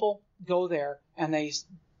people go there and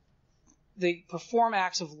they perform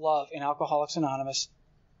acts of love in Alcoholics Anonymous.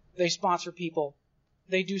 They sponsor people.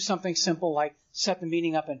 They do something simple like set the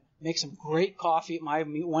meeting up and make some great coffee at my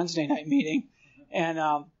Wednesday night meeting.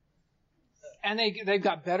 And they've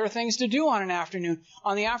got better things to do on an afternoon.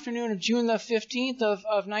 On the afternoon of June the 15th of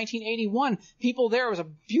 1981, people there, it was a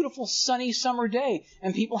beautiful sunny summer day,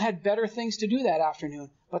 and people had better things to do that afternoon.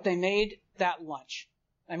 But they made that lunch.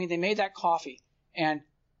 They made that coffee, and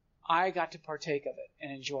I got to partake of it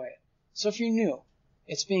and enjoy it. So if you're new,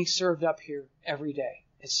 it's being served up here every day.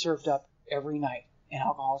 It's served up every night in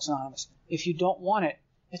Alcoholics Anonymous. If you don't want it,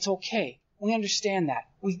 it's okay. We understand that.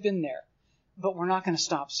 We've been there. But we're not going to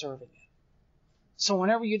stop serving it. So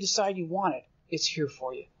whenever you decide you want it, it's here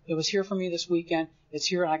for you. It was here for me this weekend. It's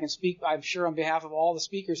here, and I can speak, I'm sure, on behalf of all the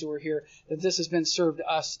speakers who are here, that this has been served to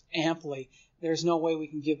us amply. There's no way we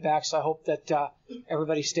can give back, so I hope that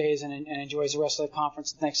everybody stays and enjoys the rest of the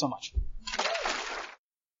conference. Thanks so much.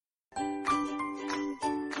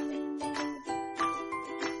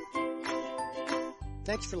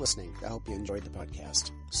 Thanks for listening. I hope you enjoyed the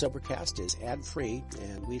podcast. Sobercast is ad-free,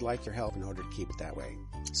 and we'd like your help in order to keep it that way.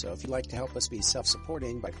 So if you'd like to help us be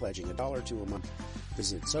self-supporting by pledging $1 or $2 a month,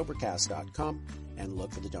 visit Sobercast.com and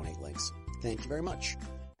look for the donate links. Thank you very much.